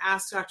 more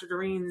Ask Dr.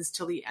 Doreens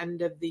till the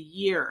end of the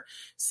year.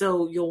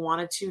 So you'll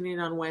want to tune in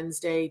on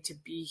Wednesday to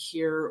be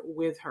here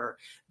with her.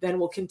 Then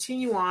we'll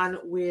continue on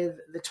with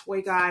the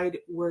toy guide.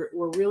 We're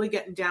really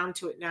getting down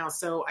to it now.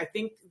 So I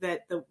think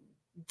that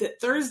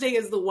that Thursday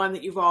is the one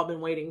that you've all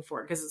been waiting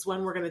for, because it's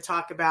when we're going to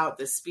talk about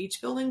the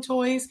speech building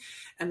toys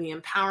and the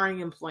empowering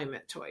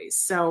employment toys.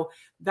 So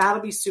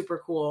that'll be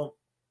super cool.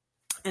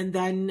 And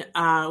then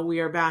we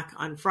are back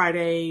on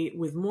Friday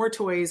with more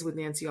toys with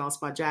Nancy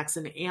Allspaw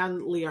Jackson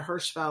and Leah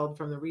Hirschfeld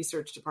from the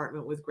research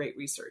department with great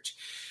research.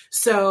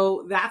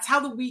 So that's how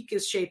the week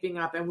is shaping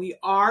up. And we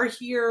are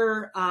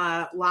here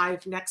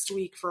live next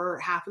week for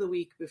half of the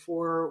week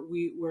before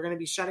we're going to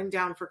be shutting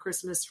down for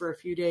Christmas for a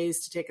few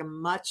days to take a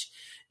much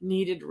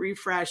needed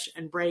refresh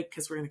and break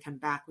because we're going to come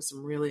back with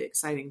some really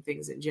exciting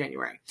things in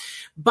January.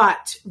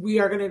 But we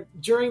are going to,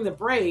 during the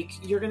break,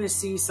 you're going to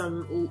see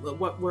some,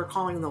 what we're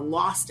calling the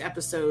lost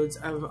episodes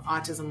of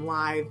Autism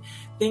Live,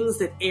 things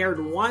that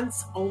aired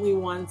once, only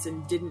once,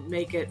 and didn't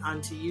make it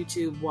onto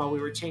YouTube while we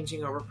were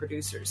changing over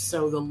producers.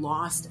 So the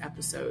lost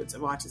episodes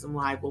of Autism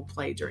Live will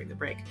play during the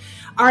break.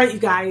 All right, you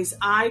guys,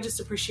 I just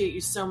appreciate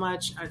you so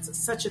much. It's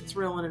such a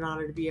thrill and an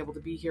honor to be able to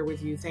be here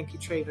with you. Thank you,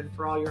 Traven,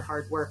 for all your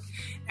hard work.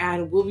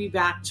 And we'll be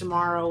back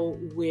tomorrow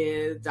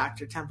with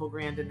Dr. Temple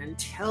Grandin.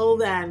 Until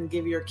then,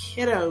 give your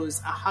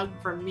kiddos a hug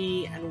from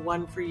me and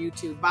one for you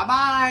too.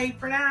 Bye-bye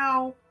for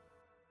now.